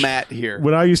to watch all Matt here.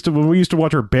 when we used to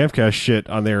watch our Bamfcast shit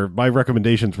on there, my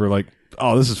recommendations were like,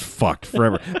 oh, this is fucked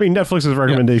forever. I mean, Netflix's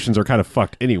recommendations are kind of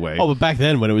fucked anyway. Oh, but back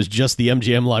then when it was just the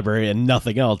MGM library and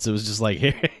nothing else, it was just like,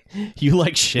 hey, you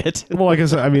like shit? Well, like I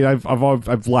said, I mean,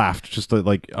 I've laughed just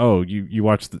like, oh, you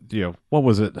watched what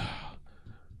was it?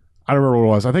 I don't remember what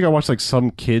it was. I think I watched like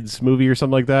some kids movie or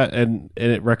something like that, and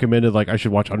it recommended like I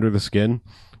should watch Under the Skin,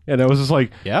 and I was just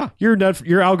like, Yeah.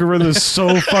 your algorithm is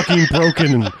so fucking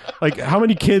broken. And, like, how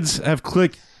many kids have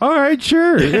clicked? All right,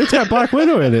 sure, it's got Black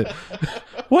Widow in it.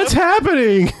 What's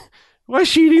happening? Why is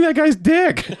she eating that guy's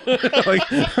dick?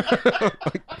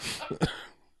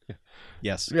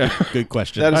 Yes. Yeah. Good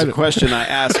question. That is a question I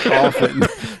ask often.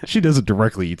 She doesn't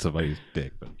directly eat somebody's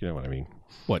dick, but you know what I mean.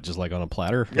 What, just like on a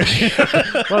platter?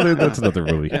 Well, that's another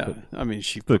movie. Yeah, I mean,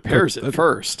 she The prepares cook- it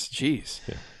first. Jeez.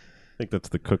 I think that's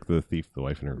The Cook, the Thief, the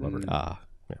Wife, and Her Lover. Yeah.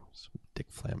 Dick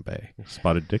flambe.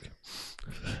 Spotted Dick.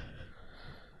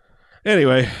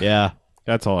 Anyway, Yeah.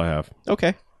 that's all I have.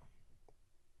 Okay.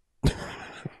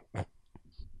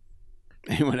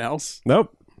 Anyone else?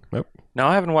 Nope. No,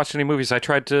 I haven't watched any movies. I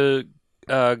tried to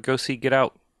go see Get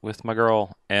Out with my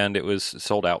girl, and it was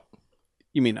sold out.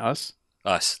 You mean us?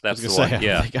 Us. That's I was the gonna one. say,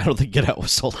 Yeah. I don't think Get Out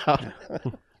was sold out.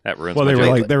 That ruins Well, my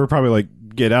joke. they were probably like,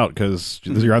 get out because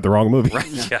you're at the wrong movie.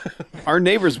 Yeah. Our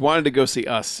neighbors wanted to go see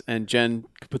us, and Jen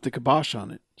put the kibosh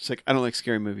on it. She's like, I don't like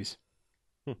scary movies.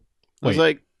 I was Wait.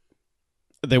 like,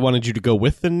 They wanted you to go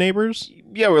with the neighbors?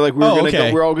 yeah, we're like, we were Oh, gonna okay.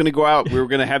 go, we're all gonna go out. We were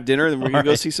gonna have dinner, and then we're gonna go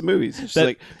Alright. see some movies. She's That-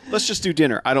 like, let's just do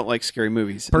dinner. I don't like scary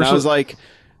movies. And I Person- was like,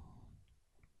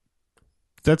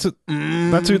 That's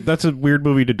a weird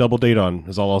movie to double date on.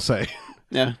 Is all I'll say.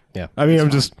 yeah. I mean, I'm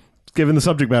just given the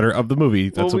subject matter of the movie.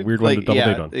 That's Well, a weird one to double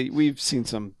yeah, date on. We've seen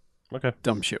some Okay,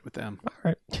 dumb shit with them. all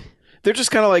right. They're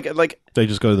just kind of like. They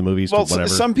just go to the movies. Well, to whatever.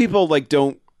 some people like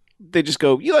don't. They just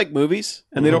go, you like movies,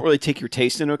 and they don't really take your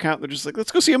taste into account. They're just like,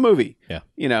 let's go see a movie. Yeah.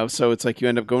 You know, so it's like you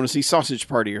end up going to see Sausage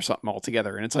Party or something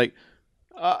altogether, and it's like,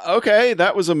 okay,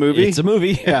 that was a movie. It's a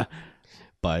movie. Yeah.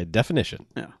 By definition.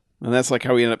 Yeah. And that's like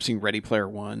how we end up seeing Ready Player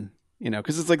One. You know,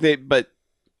 because it's like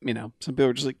some people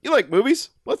are just like, you like movies?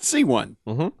 Let's see one.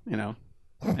 Mm-hmm. You know,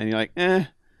 and you're like, I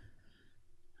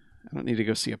don't need to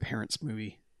go see a parents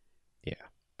movie. Yeah.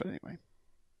 But anyway,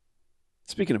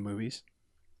 speaking of movies,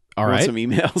 All want right. some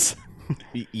emails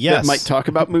Yes. that might talk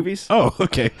about movies. Oh,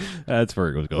 okay. That's where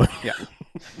it was going. Yeah.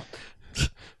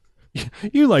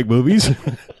 You like movies?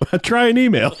 Try an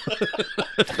email.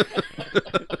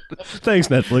 Thanks,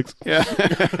 Netflix. Yeah.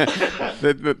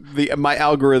 My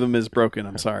algorithm is broken.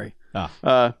 I'm sorry.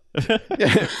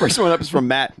 First one up is from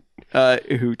Matt,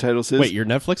 who titles his Wait, you're a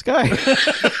Netflix guy?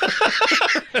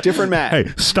 Different Matt.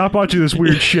 Hey, stop watching this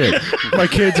weird shit. My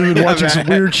kids have been watching some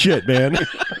weird shit, man.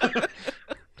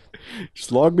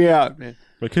 Just log me out, man.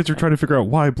 My kids are trying to figure out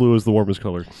why blue is the warmest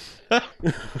color.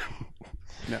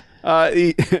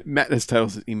 Matt has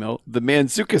titles his email, The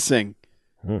Manzuka Sing.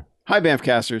 Hmm. Hi,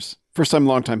 Bamfcasters. First time,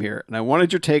 long time here, and I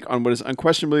wanted your take on what is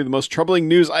unquestionably the most troubling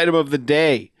news item of the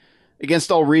day.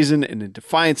 Against all reason and in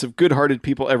defiance of good-hearted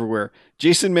people everywhere,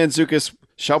 Jason Mantzoukas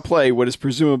shall play what is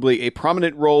presumably a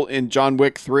prominent role in John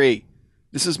Wick 3.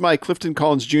 This is my Clifton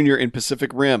Collins Jr. in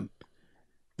Pacific Rim.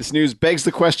 This news begs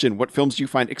the question, what films do you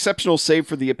find exceptional save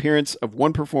for the appearance of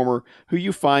one performer who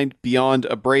you find beyond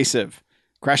abrasive?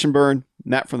 Crash and Burn,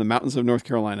 Matt from the mountains of North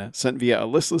Carolina, sent via a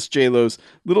listless J-Lo's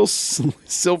little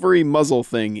silvery muzzle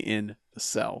thing in The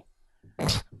Cell.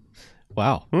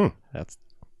 Wow.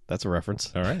 That's a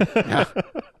reference. All right. Yeah.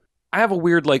 I have a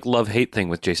weird love-hate thing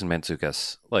with Jason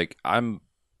Mantzoukas.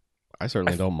 I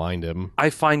certainly don't mind him.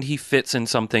 I find he fits in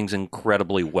some things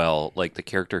incredibly well. Like the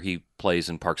character he plays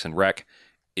in Parks and Rec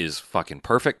is fucking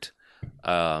perfect.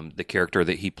 The character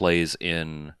that he plays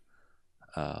in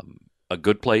A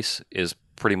Good Place is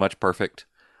pretty much perfect.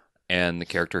 And the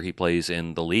character he plays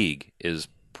in The League is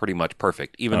pretty much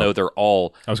perfect, even though they're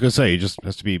all... I was going to say, it just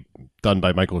has to be done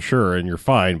by Michael Schur, and you're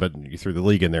fine, but you threw the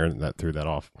League in there, and that threw that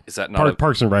off. Is that not...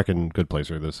 Parks and Rec and Good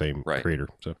Place are the same creator.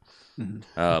 So,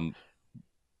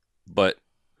 but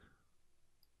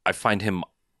I find him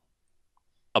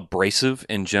abrasive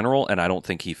in general, and I don't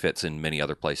think he fits in many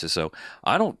other places. So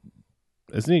I don't...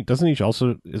 isn't he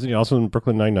also in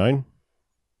Brooklyn Nine-Nine?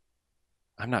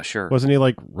 I'm not sure. Wasn't he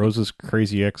like Rose's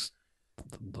crazy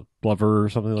ex-lover or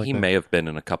something like that? He may have been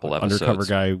in a couple episodes. Undercover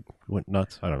guy went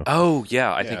nuts. I don't know. Oh,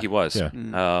 yeah, I think he was. Yeah.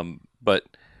 But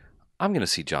I'm going to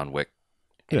see John Wick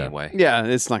anyway. Yeah,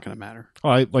 it's not going to matter.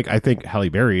 Well, I think Halle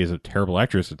Berry is a terrible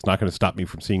actress. It's not going to stop me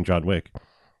from seeing John Wick.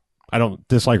 I don't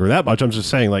dislike her that much. I'm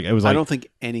just saying, it was like... I don't think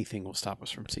anything will stop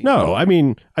us from seeing No, her. I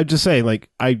mean, I'm just saying,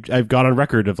 I've got on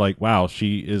record of wow,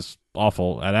 she is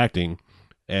awful at acting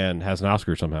and has an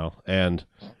Oscar somehow. And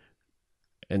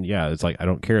yeah, it's I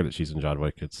don't care that she's in John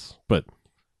Wick. But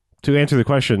to answer the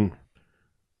question,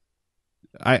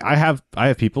 I have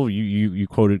people. You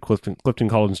quoted Clifton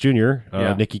Collins Jr.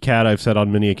 Nicky Katt. I've said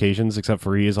on many occasions, except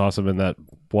for he is awesome in that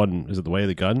one. Is it The Way of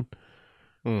the Gun?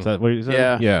 Is that what he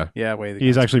said? Yeah. Way of the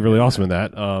He's Gun's actually really awesome in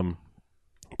that.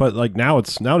 But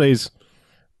nowadays,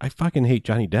 I fucking hate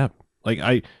Johnny Depp.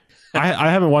 I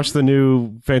haven't watched the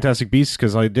new Fantastic Beasts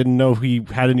because I didn't know he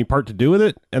had any part to do with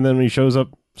it. And then when he shows up,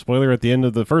 spoiler, at the end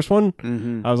of the first one,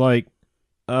 I was like,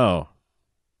 oh.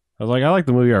 I like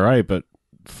the movie all right, but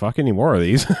fuck any more of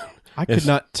these. I could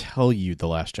not tell you the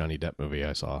last Johnny Depp movie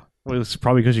I saw. Well, it's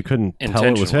probably because you couldn't tell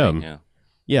it was him. Yeah.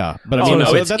 Yeah, but Oh,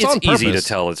 no, it's that's on easy to purpose.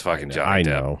 tell it's fucking Johnny I Depp.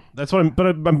 know. That's what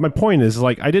but my point is,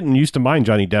 I didn't used to mind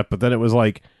Johnny Depp, but then it was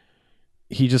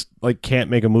he just can't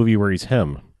make a movie where he's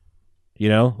him. You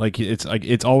know?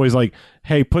 It's always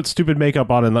hey, put stupid makeup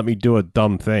on and let me do a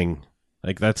dumb thing.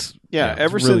 That's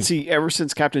ever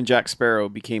since Captain Jack Sparrow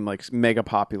became mega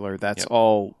popular, that's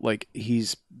all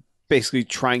he's basically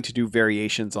trying to do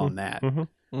variations on that.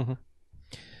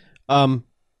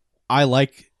 I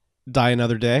like Die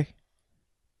Another Day,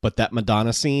 but that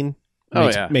Madonna scene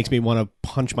makes me want to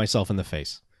punch myself in the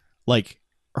face.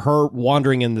 Her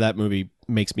wandering into that movie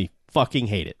makes me fucking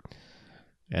hate it.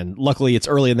 And luckily it's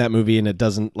early in that movie and it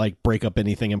doesn't break up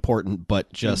anything important,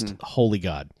 but just holy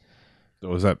God.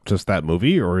 So is that just that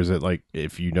movie, or is it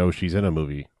if you know she's in a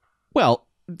movie? Well,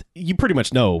 you pretty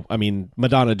much know. I mean,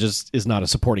 Madonna just is not a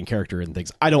supporting character in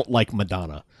things. I don't like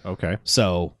Madonna. Okay.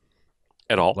 So...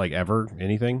 At all? Ever?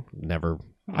 Anything? Never.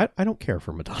 I don't care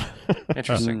for Madonna.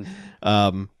 Interesting.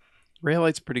 Ray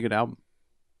Light's a pretty good album.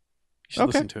 You should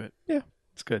listen to it. Yeah.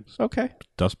 It's good. Okay.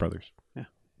 Dust Brothers. Yeah.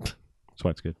 That's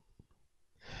why it's good.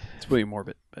 It's William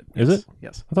Morbid. But Is it?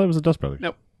 Yes. I thought it was the Dust Brothers.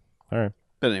 Nope. All right.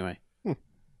 But anyway.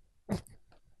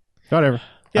 Whatever.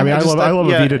 Yeah, I mean, I love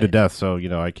yeah. Evita to death, so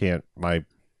I can't.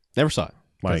 Never saw it.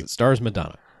 Because it stars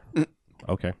Madonna.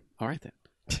 Okay. All right then.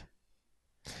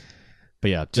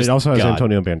 But yeah, It also has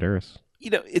Antonio Banderas.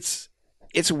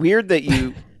 It's weird that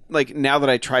you now that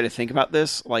I try to think about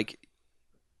this,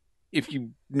 if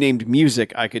you named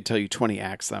music, I could tell you 20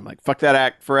 acts that I'm fuck that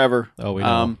act forever. Oh, we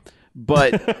know.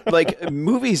 But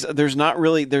movies, there's not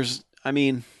really. I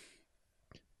mean,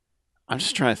 I'm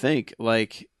just trying to think.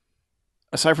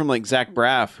 Aside from Zach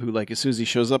Braff, who as soon as he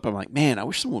shows up, I'm man, I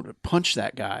wish someone would punch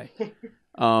that guy.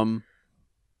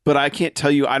 But I can't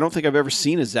tell you. I don't think I've ever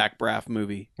seen a Zach Braff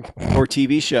movie or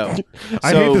TV show.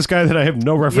 I hate this guy that I have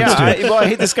no reference to. I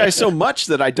hate this guy so much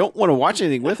that I don't want to watch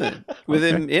anything with him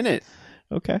in it.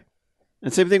 Okay.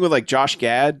 And same thing with Josh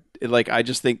Gad. I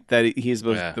just think that he's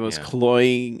the most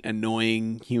cloying,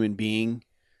 annoying human being,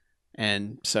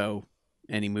 and so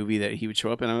any movie that he would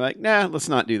show up in, I'm nah, let's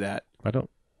not do that. Why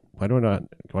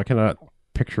can I not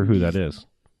picture who that is?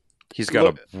 He's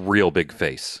got a real big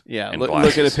face. Yeah, and look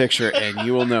glasses. at a picture and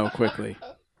you will know quickly.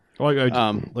 Like,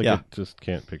 yeah. I just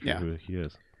can't picture who he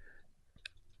is.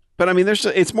 But I mean,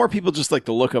 it's more people just like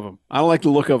the look of him. I don't like the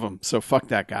look of him, so fuck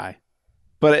that guy.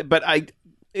 But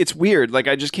it's weird. Like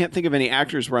I just can't think of any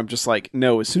actors where I'm just like,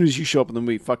 no. As soon as you show up in the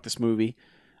movie, fuck this movie.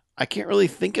 I can't really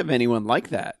think of anyone like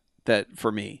that. That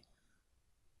for me.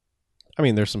 I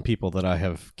mean, there's some people that I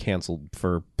have canceled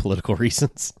for political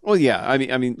reasons. Well, yeah. I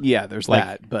mean, yeah. There's Like-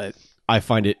 that, but I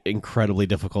find it incredibly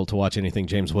difficult to watch anything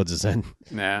James Woods is in.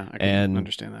 nah, I can And-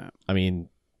 understand that. I mean,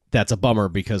 that's a bummer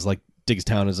because like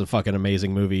Digstown is a fucking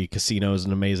amazing movie. Casino is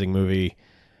an amazing movie.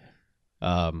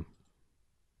 But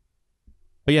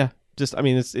yeah, just I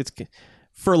mean, it's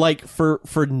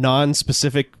for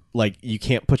non-specific, like you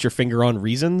can't put your finger on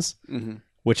reasons, Mm-hmm.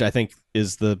 which I think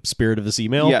is the spirit of this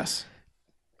email. Yes.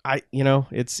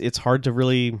 It's hard to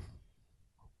really.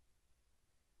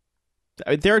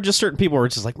 There are just certain people where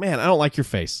it's just like, man, I don't like your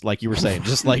face, like you were saying,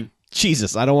 just like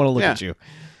Jesus, I don't want to look Yeah. at you.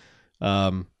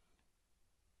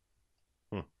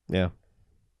 Yeah.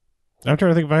 I'm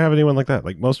trying to think if I have anyone like that.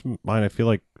 Like most of mine, I feel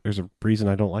like there's a reason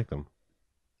I don't like them.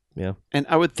 And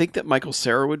I would think that Michael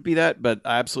Cera would be that, but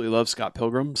I absolutely love Scott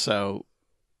Pilgrim. So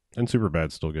And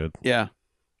Superbad's still good. yeah,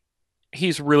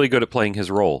 He's really good at playing his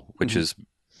role, which Mhm. is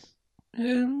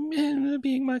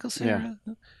being Michael Cera.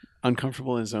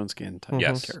 uncomfortable in his own skin type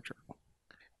Yes. character.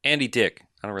 Andy Dick.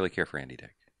 I don't really care for Andy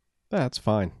Dick. That's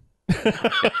fine.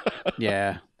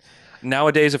 Yeah.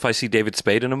 Nowadays, if I see David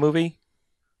Spade in a movie,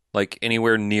 like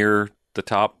anywhere near the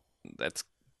top, that's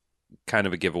kind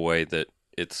of a giveaway that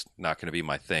it's not going to be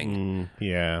my thing.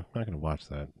 Yeah, I'm not going to watch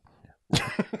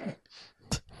that.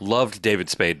 Loved David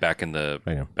Spade back in the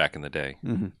I know. day.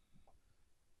 Mm-hmm.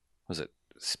 Was it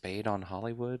Spade on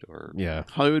Hollywood or Yeah.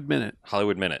 Hollywood Minute.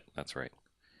 Hollywood Minute? That's right.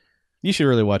 You should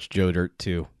really watch Joe Dirt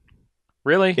too.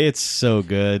 Really? It's so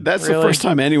good. That's the Really? first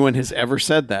time anyone has ever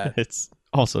said that. It's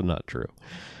also not true.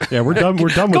 Yeah, we're done. We're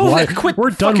done Go with there, quit- we're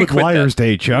done fucking with quit Liars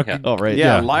Day, Chuck. Yeah. Oh, right.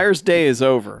 Yeah, Liar's Day is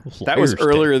over. That was Liar's Day.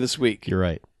 earlier this week. You're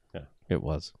right. Yeah. It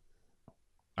was.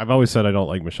 I've always said I don't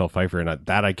like Michelle Pfeiffer, and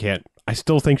I can't. I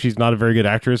still think she's not a very good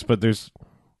actress, but there's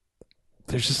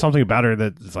just something about her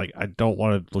that is like I don't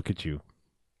want to look at you,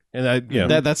 and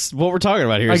That's what we're talking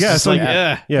about here. I It's guess, just like,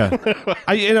 like, yeah.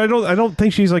 I don't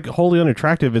think she's like wholly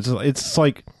unattractive. It's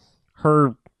like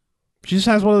her. She just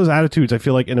has one of those attitudes. I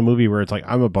feel like in a movie where it's like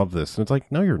I'm above this, and it's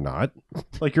like no, you're not.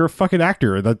 Like you're a fucking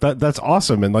actor. That's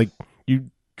awesome, and like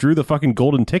you drew the fucking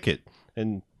golden ticket,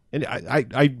 and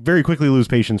I very quickly lose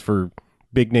patience for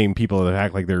big name people that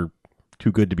act like they're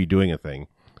too good to be doing a thing.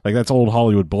 Like that's old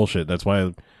Hollywood bullshit. That's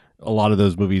why a lot of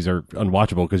those movies are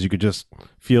unwatchable because you could just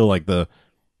feel like the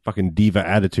fucking diva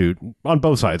attitude on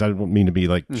both sides. I don't mean to be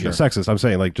like sexist. I'm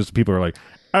saying like just people are like,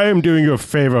 I am doing you a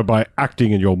favor by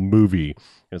acting in your movie.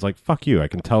 And it's like fuck you. I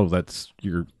can tell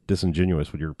you're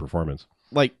disingenuous with your performance.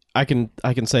 Like I can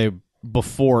say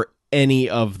before any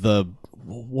of the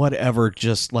whatever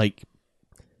just like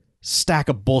stack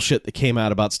of bullshit that came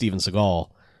out about Steven Seagal,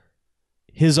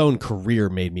 his own career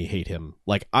made me hate him.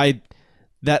 Like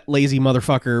that lazy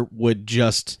motherfucker would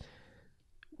just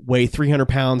weigh 300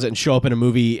 pounds and show up in a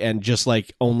movie and just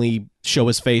like only show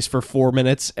his face for 4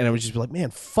 minutes, and I would just be like, man,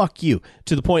 fuck you,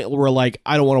 to the point where like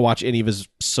I don't want to watch any of his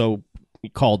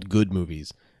so-called good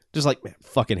movies. Just like, man,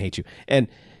 fucking hate you. And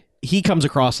he comes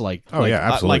across like, Oh, yeah,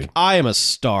 absolutely. like I am a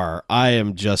star. I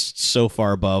am just so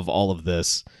far above all of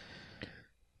this.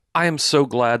 I am so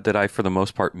glad that I, for the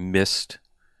most part, missed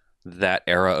that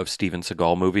era of Steven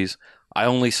Seagal movies. I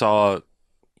only saw,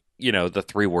 the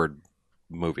 3-word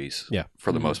movies Yeah.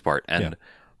 for the most part. And Yeah.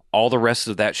 all the rest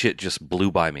of that shit just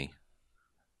blew by me.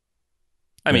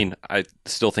 I mean, I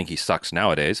still think he sucks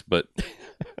nowadays, but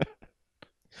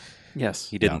Yes.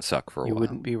 he didn't suck for a You while.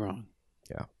 wouldn't be wrong.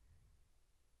 Yeah.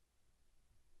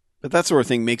 But that sort of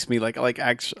thing makes me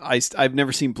I've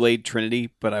never seen Blade Trinity,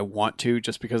 but I want to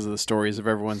just because of the stories of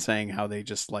everyone saying how they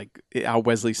just how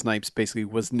Wesley Snipes basically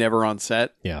was never on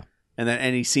set. Yeah. And then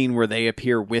any scene where they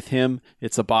appear with him,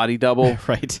 it's a body double.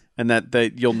 Right. And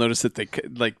that you'll notice that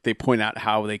they point out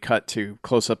how they cut to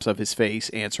close-ups of his face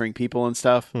answering people and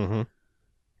stuff. Mm-hmm.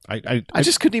 I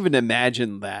just couldn't even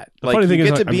imagine that. The funny thing you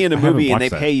is, get to be in a I haven't movie and they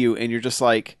watched that. pay you, and you're just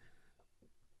like,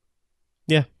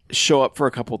 Yeah. show up for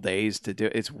a couple days to do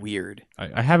it. It's weird.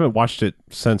 I haven't watched it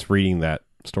since reading that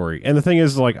story. And the thing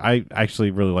is, like, I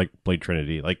actually really like Blade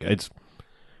Trinity. Like,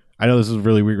 I know this is a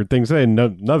really weird thing to say. And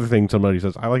another thing somebody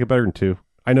says, I like it better than 2.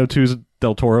 I know 2's a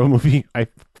Del Toro movie. I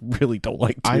really don't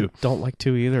like 2. I don't like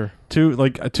 2 either.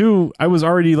 2, I was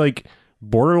already like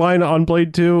borderline on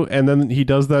Blade 2, and then he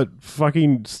does that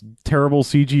fucking terrible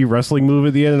CG wrestling move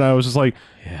at the end, and I was just like,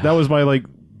 Yeah. that was my like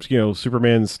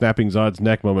Superman snapping Zod's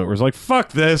neck moment where it's like, fuck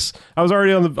this. I was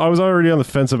already on the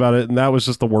fence about it, and that was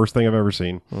just the worst thing I've ever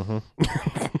seen.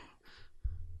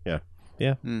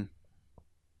 Yeah.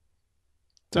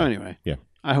 So anyway, Yeah.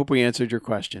 I hope we answered your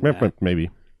question. Yep, Matt.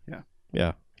 maybe.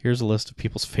 Yeah. Here's a list of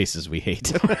people's faces we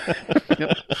hate.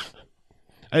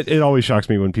 It always shocks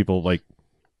me when people like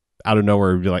out of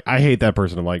nowhere be like, I hate that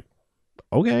person. I'm like,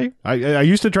 okay. I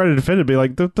used to try to defend it, be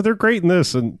like, but they're great in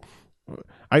this, and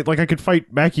I could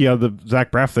fight Mackie on the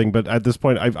Zach Braff thing, but at this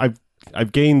point,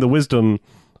 I've gained the wisdom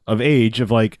of age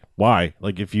of like, why?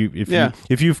 Like if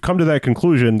you've come to that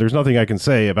conclusion, there's nothing I can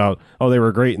say about, oh, they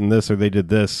were great in this or they did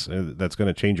this that's going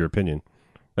to change your opinion.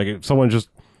 Like if someone just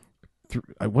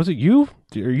was it you?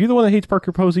 Are you the one that hates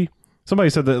Parker Posey? Somebody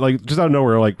said that, like, just out of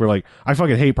nowhere, like, we're like, I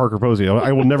fucking hate Parker Posey.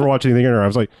 I will never watch anything in her. I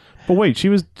was like, but wait, she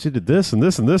did this and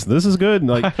this and this. And this is good. And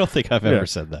like, I don't think I've ever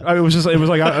said that. it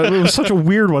was such a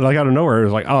weird one, like out of nowhere. It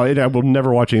was like, oh, I will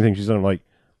never watch anything she's done. I'm like,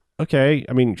 okay.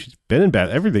 I mean, she's been in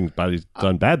everything's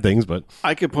done bad things, but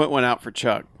I could point one out for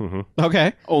Chuck,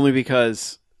 Okay. only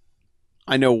because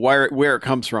I know where it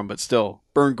comes from, but still,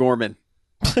 Burn Gorman.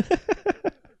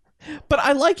 But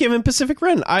I like him in Pacific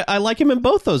Rim. I like him in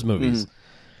both those movies.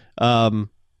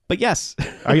 But yes.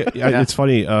 It's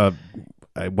funny. I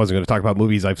wasn't going to talk about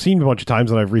movies I've seen a bunch of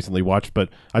times that I've recently watched, but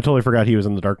I totally forgot he was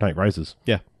in The Dark Knight Rises.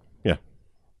 Yeah.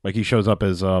 Like he shows up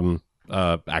as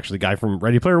actually the guy from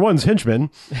Ready Player One's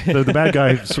henchman, the bad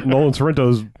guy, Nolan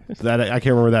Sorrento's. That I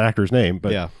can't remember that actor's name,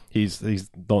 but Yeah. he's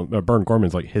Burn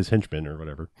Gorman's like his henchman or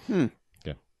whatever.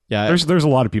 Yeah. There's a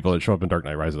lot of people that show up in Dark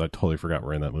Knight Rises. I totally forgot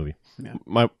were in that movie.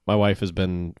 My wife has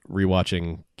been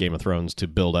rewatching Game of Thrones to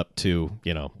build up to,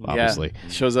 obviously. Yeah,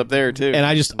 shows up there too. And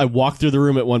I walked through the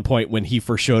room at one point when he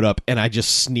first showed up, and I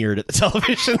just sneered at the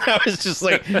television. I was just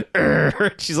like,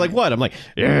 "Urgh." She's like, what? I'm like,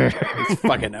 "Urgh." It's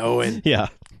fucking Owen. Yeah.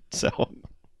 So,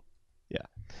 yeah.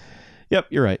 Yep,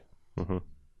 you're right. Yep.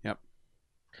 So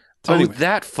Oh, anyway.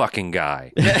 that fucking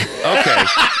guy. Okay.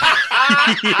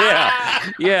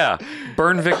 Yeah.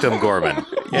 Burn victim Gorman.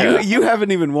 Yeah. You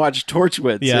haven't even watched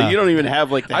Torchwood, Yeah. so you don't even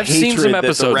have like the I've hatred seen some that the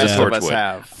episodes rest of of us Torchwood.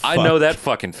 have. I know that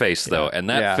fucking face though, and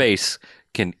that Yeah. face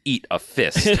can eat a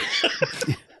fist.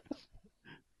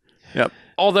 Yep.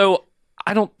 Although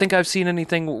I don't think I've seen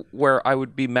anything where I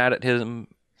would be mad at him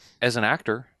as an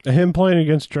actor. Him playing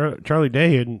against Charlie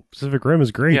Day in Pacific Rim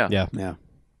is great. Yeah. Yeah. Yeah.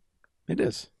 It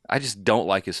is. I just don't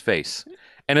like his face.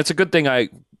 And it's a good thing I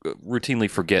routinely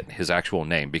forget his actual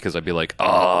name because I'd be like,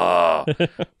 oh,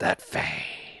 that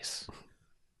face.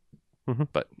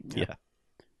 But Yeah.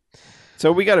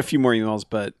 So we got a few more emails,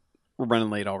 but we're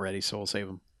running late already, so we'll save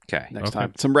them okay. next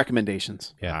time. Some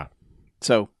recommendations. Yeah.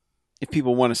 So if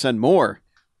people want to send more,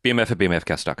 BMF at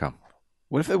BMFcast.com.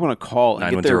 what if they want to call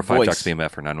and get their 9105 voice?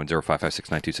 BMF or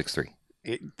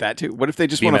 910-556-9263. That too. What if they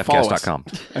just want to follow us? BMFcast.com.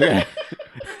 Okay.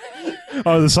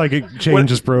 Oh, the psychic chain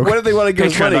just broke. What if they want to give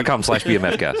us money?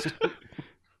 Patreon.com/BMFcast.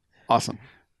 Awesome.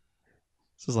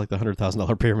 This is like the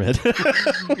 $100,000 pyramid.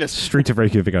 Yes. Streets of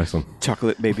Reykjavik, Iceland.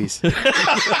 Chocolate babies.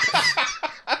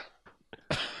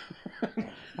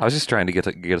 I was just trying to get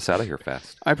us out of here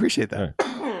fast. I appreciate that.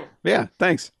 Yeah,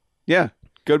 thanks. Yeah.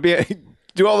 Go to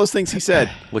do all those things he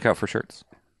said. Look out for shirts.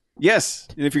 Yes.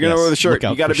 And if you're going to Yes, wear the shirt, look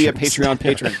out you got to for be a shirts. Patreon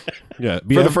patron Yeah,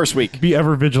 for the first week. Be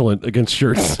ever vigilant against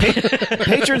shirts.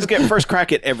 Patrons get first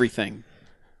crack at everything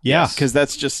Yeah. because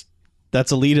that's just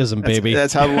That's elitism, baby.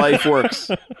 That's how life works.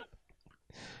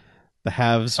 The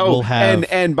haves will have.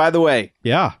 and by the way,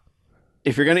 Yeah.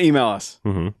 if you're going to email us,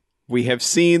 Mhm. we have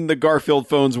seen the Garfield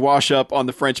phones wash up on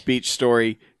the French Beach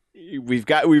story. We've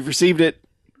received it.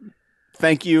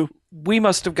 Thank you. We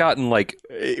must have gotten like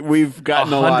We've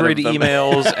gotten a lot of 100 them.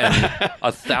 emails and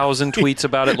 1,000 tweets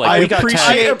about it. Like I we got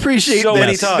tagged appreciate so that,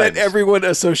 many times. that everyone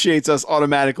associates us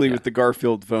automatically with the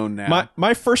Garfield phone now.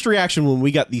 My first reaction when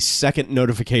we got the second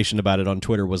notification about it on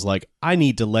Twitter was like, I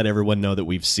need to let everyone know that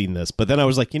we've seen this. But then I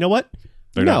was like, you know what?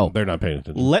 They're not paying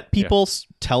attention. Let people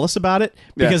tell us about it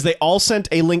because they all sent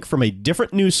a link from a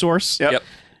different news source. Yep.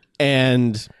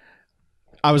 And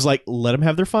I was like, let them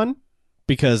have their fun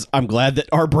because I'm glad that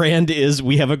our brand is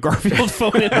we have a Garfield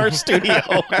phone in our studio.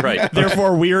 Right.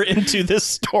 Therefore, we're into this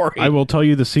story. I will tell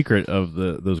you the secret of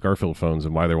those Garfield phones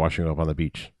and why they're washing up on the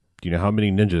beach. Do you know how many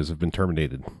ninjas have been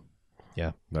terminated?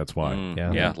 Yeah. That's why.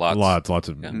 Yeah, lots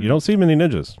of. You don't see many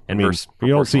ninjas. I mean, Inverse you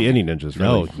don't see any ninjas.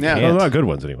 No, Really. you Yeah. Well, not good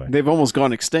ones anyway. They've almost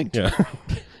gone extinct. Yeah.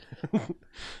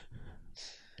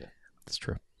 That's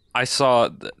true. I saw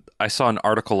an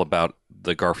article about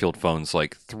the Garfield phones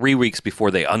like 3 weeks before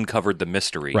they uncovered the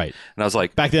mystery. Right. And I was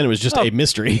like, Back then, it was just a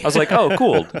mystery. I was like, oh,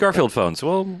 cool, Garfield phones.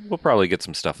 Well, we'll probably get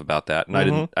some stuff about that. And I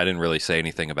didn't really say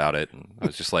anything about it. And I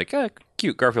was just like,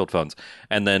 cute Garfield phones.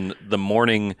 And then the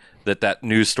morning that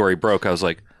news story broke, I was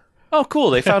like, oh,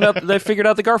 cool, they figured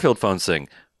out the Garfield phones thing.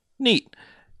 Neat.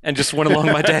 And just went along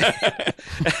my day.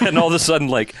 And all of a sudden,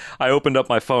 like, I opened up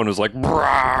my phone, it was like,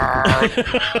 I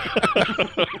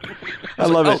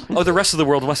love it. Oh, the rest of the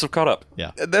world must have caught up. Yeah.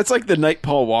 That's like the night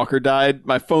Paul Walker died.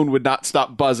 My phone would not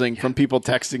stop buzzing from people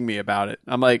texting me about it.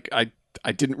 I'm like, I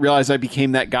didn't realize I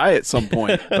became that guy at some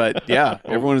point. But yeah,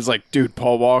 everyone was like, dude,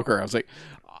 Paul Walker. I was like,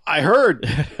 I heard.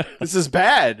 This is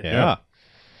bad. Yeah.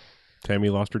 Tammy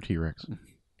lost her T-Rex.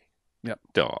 Yep.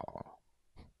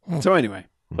 Aw. So anyway.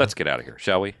 Let's get out of here,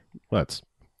 shall we? Let's.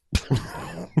 We're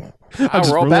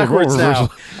all backwards now.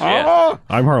 Yeah. Oh,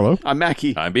 I'm Harlow. I'm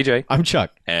Mackie. I'm BJ, I'm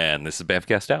Chuck. and this is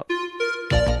Bamfcast Out.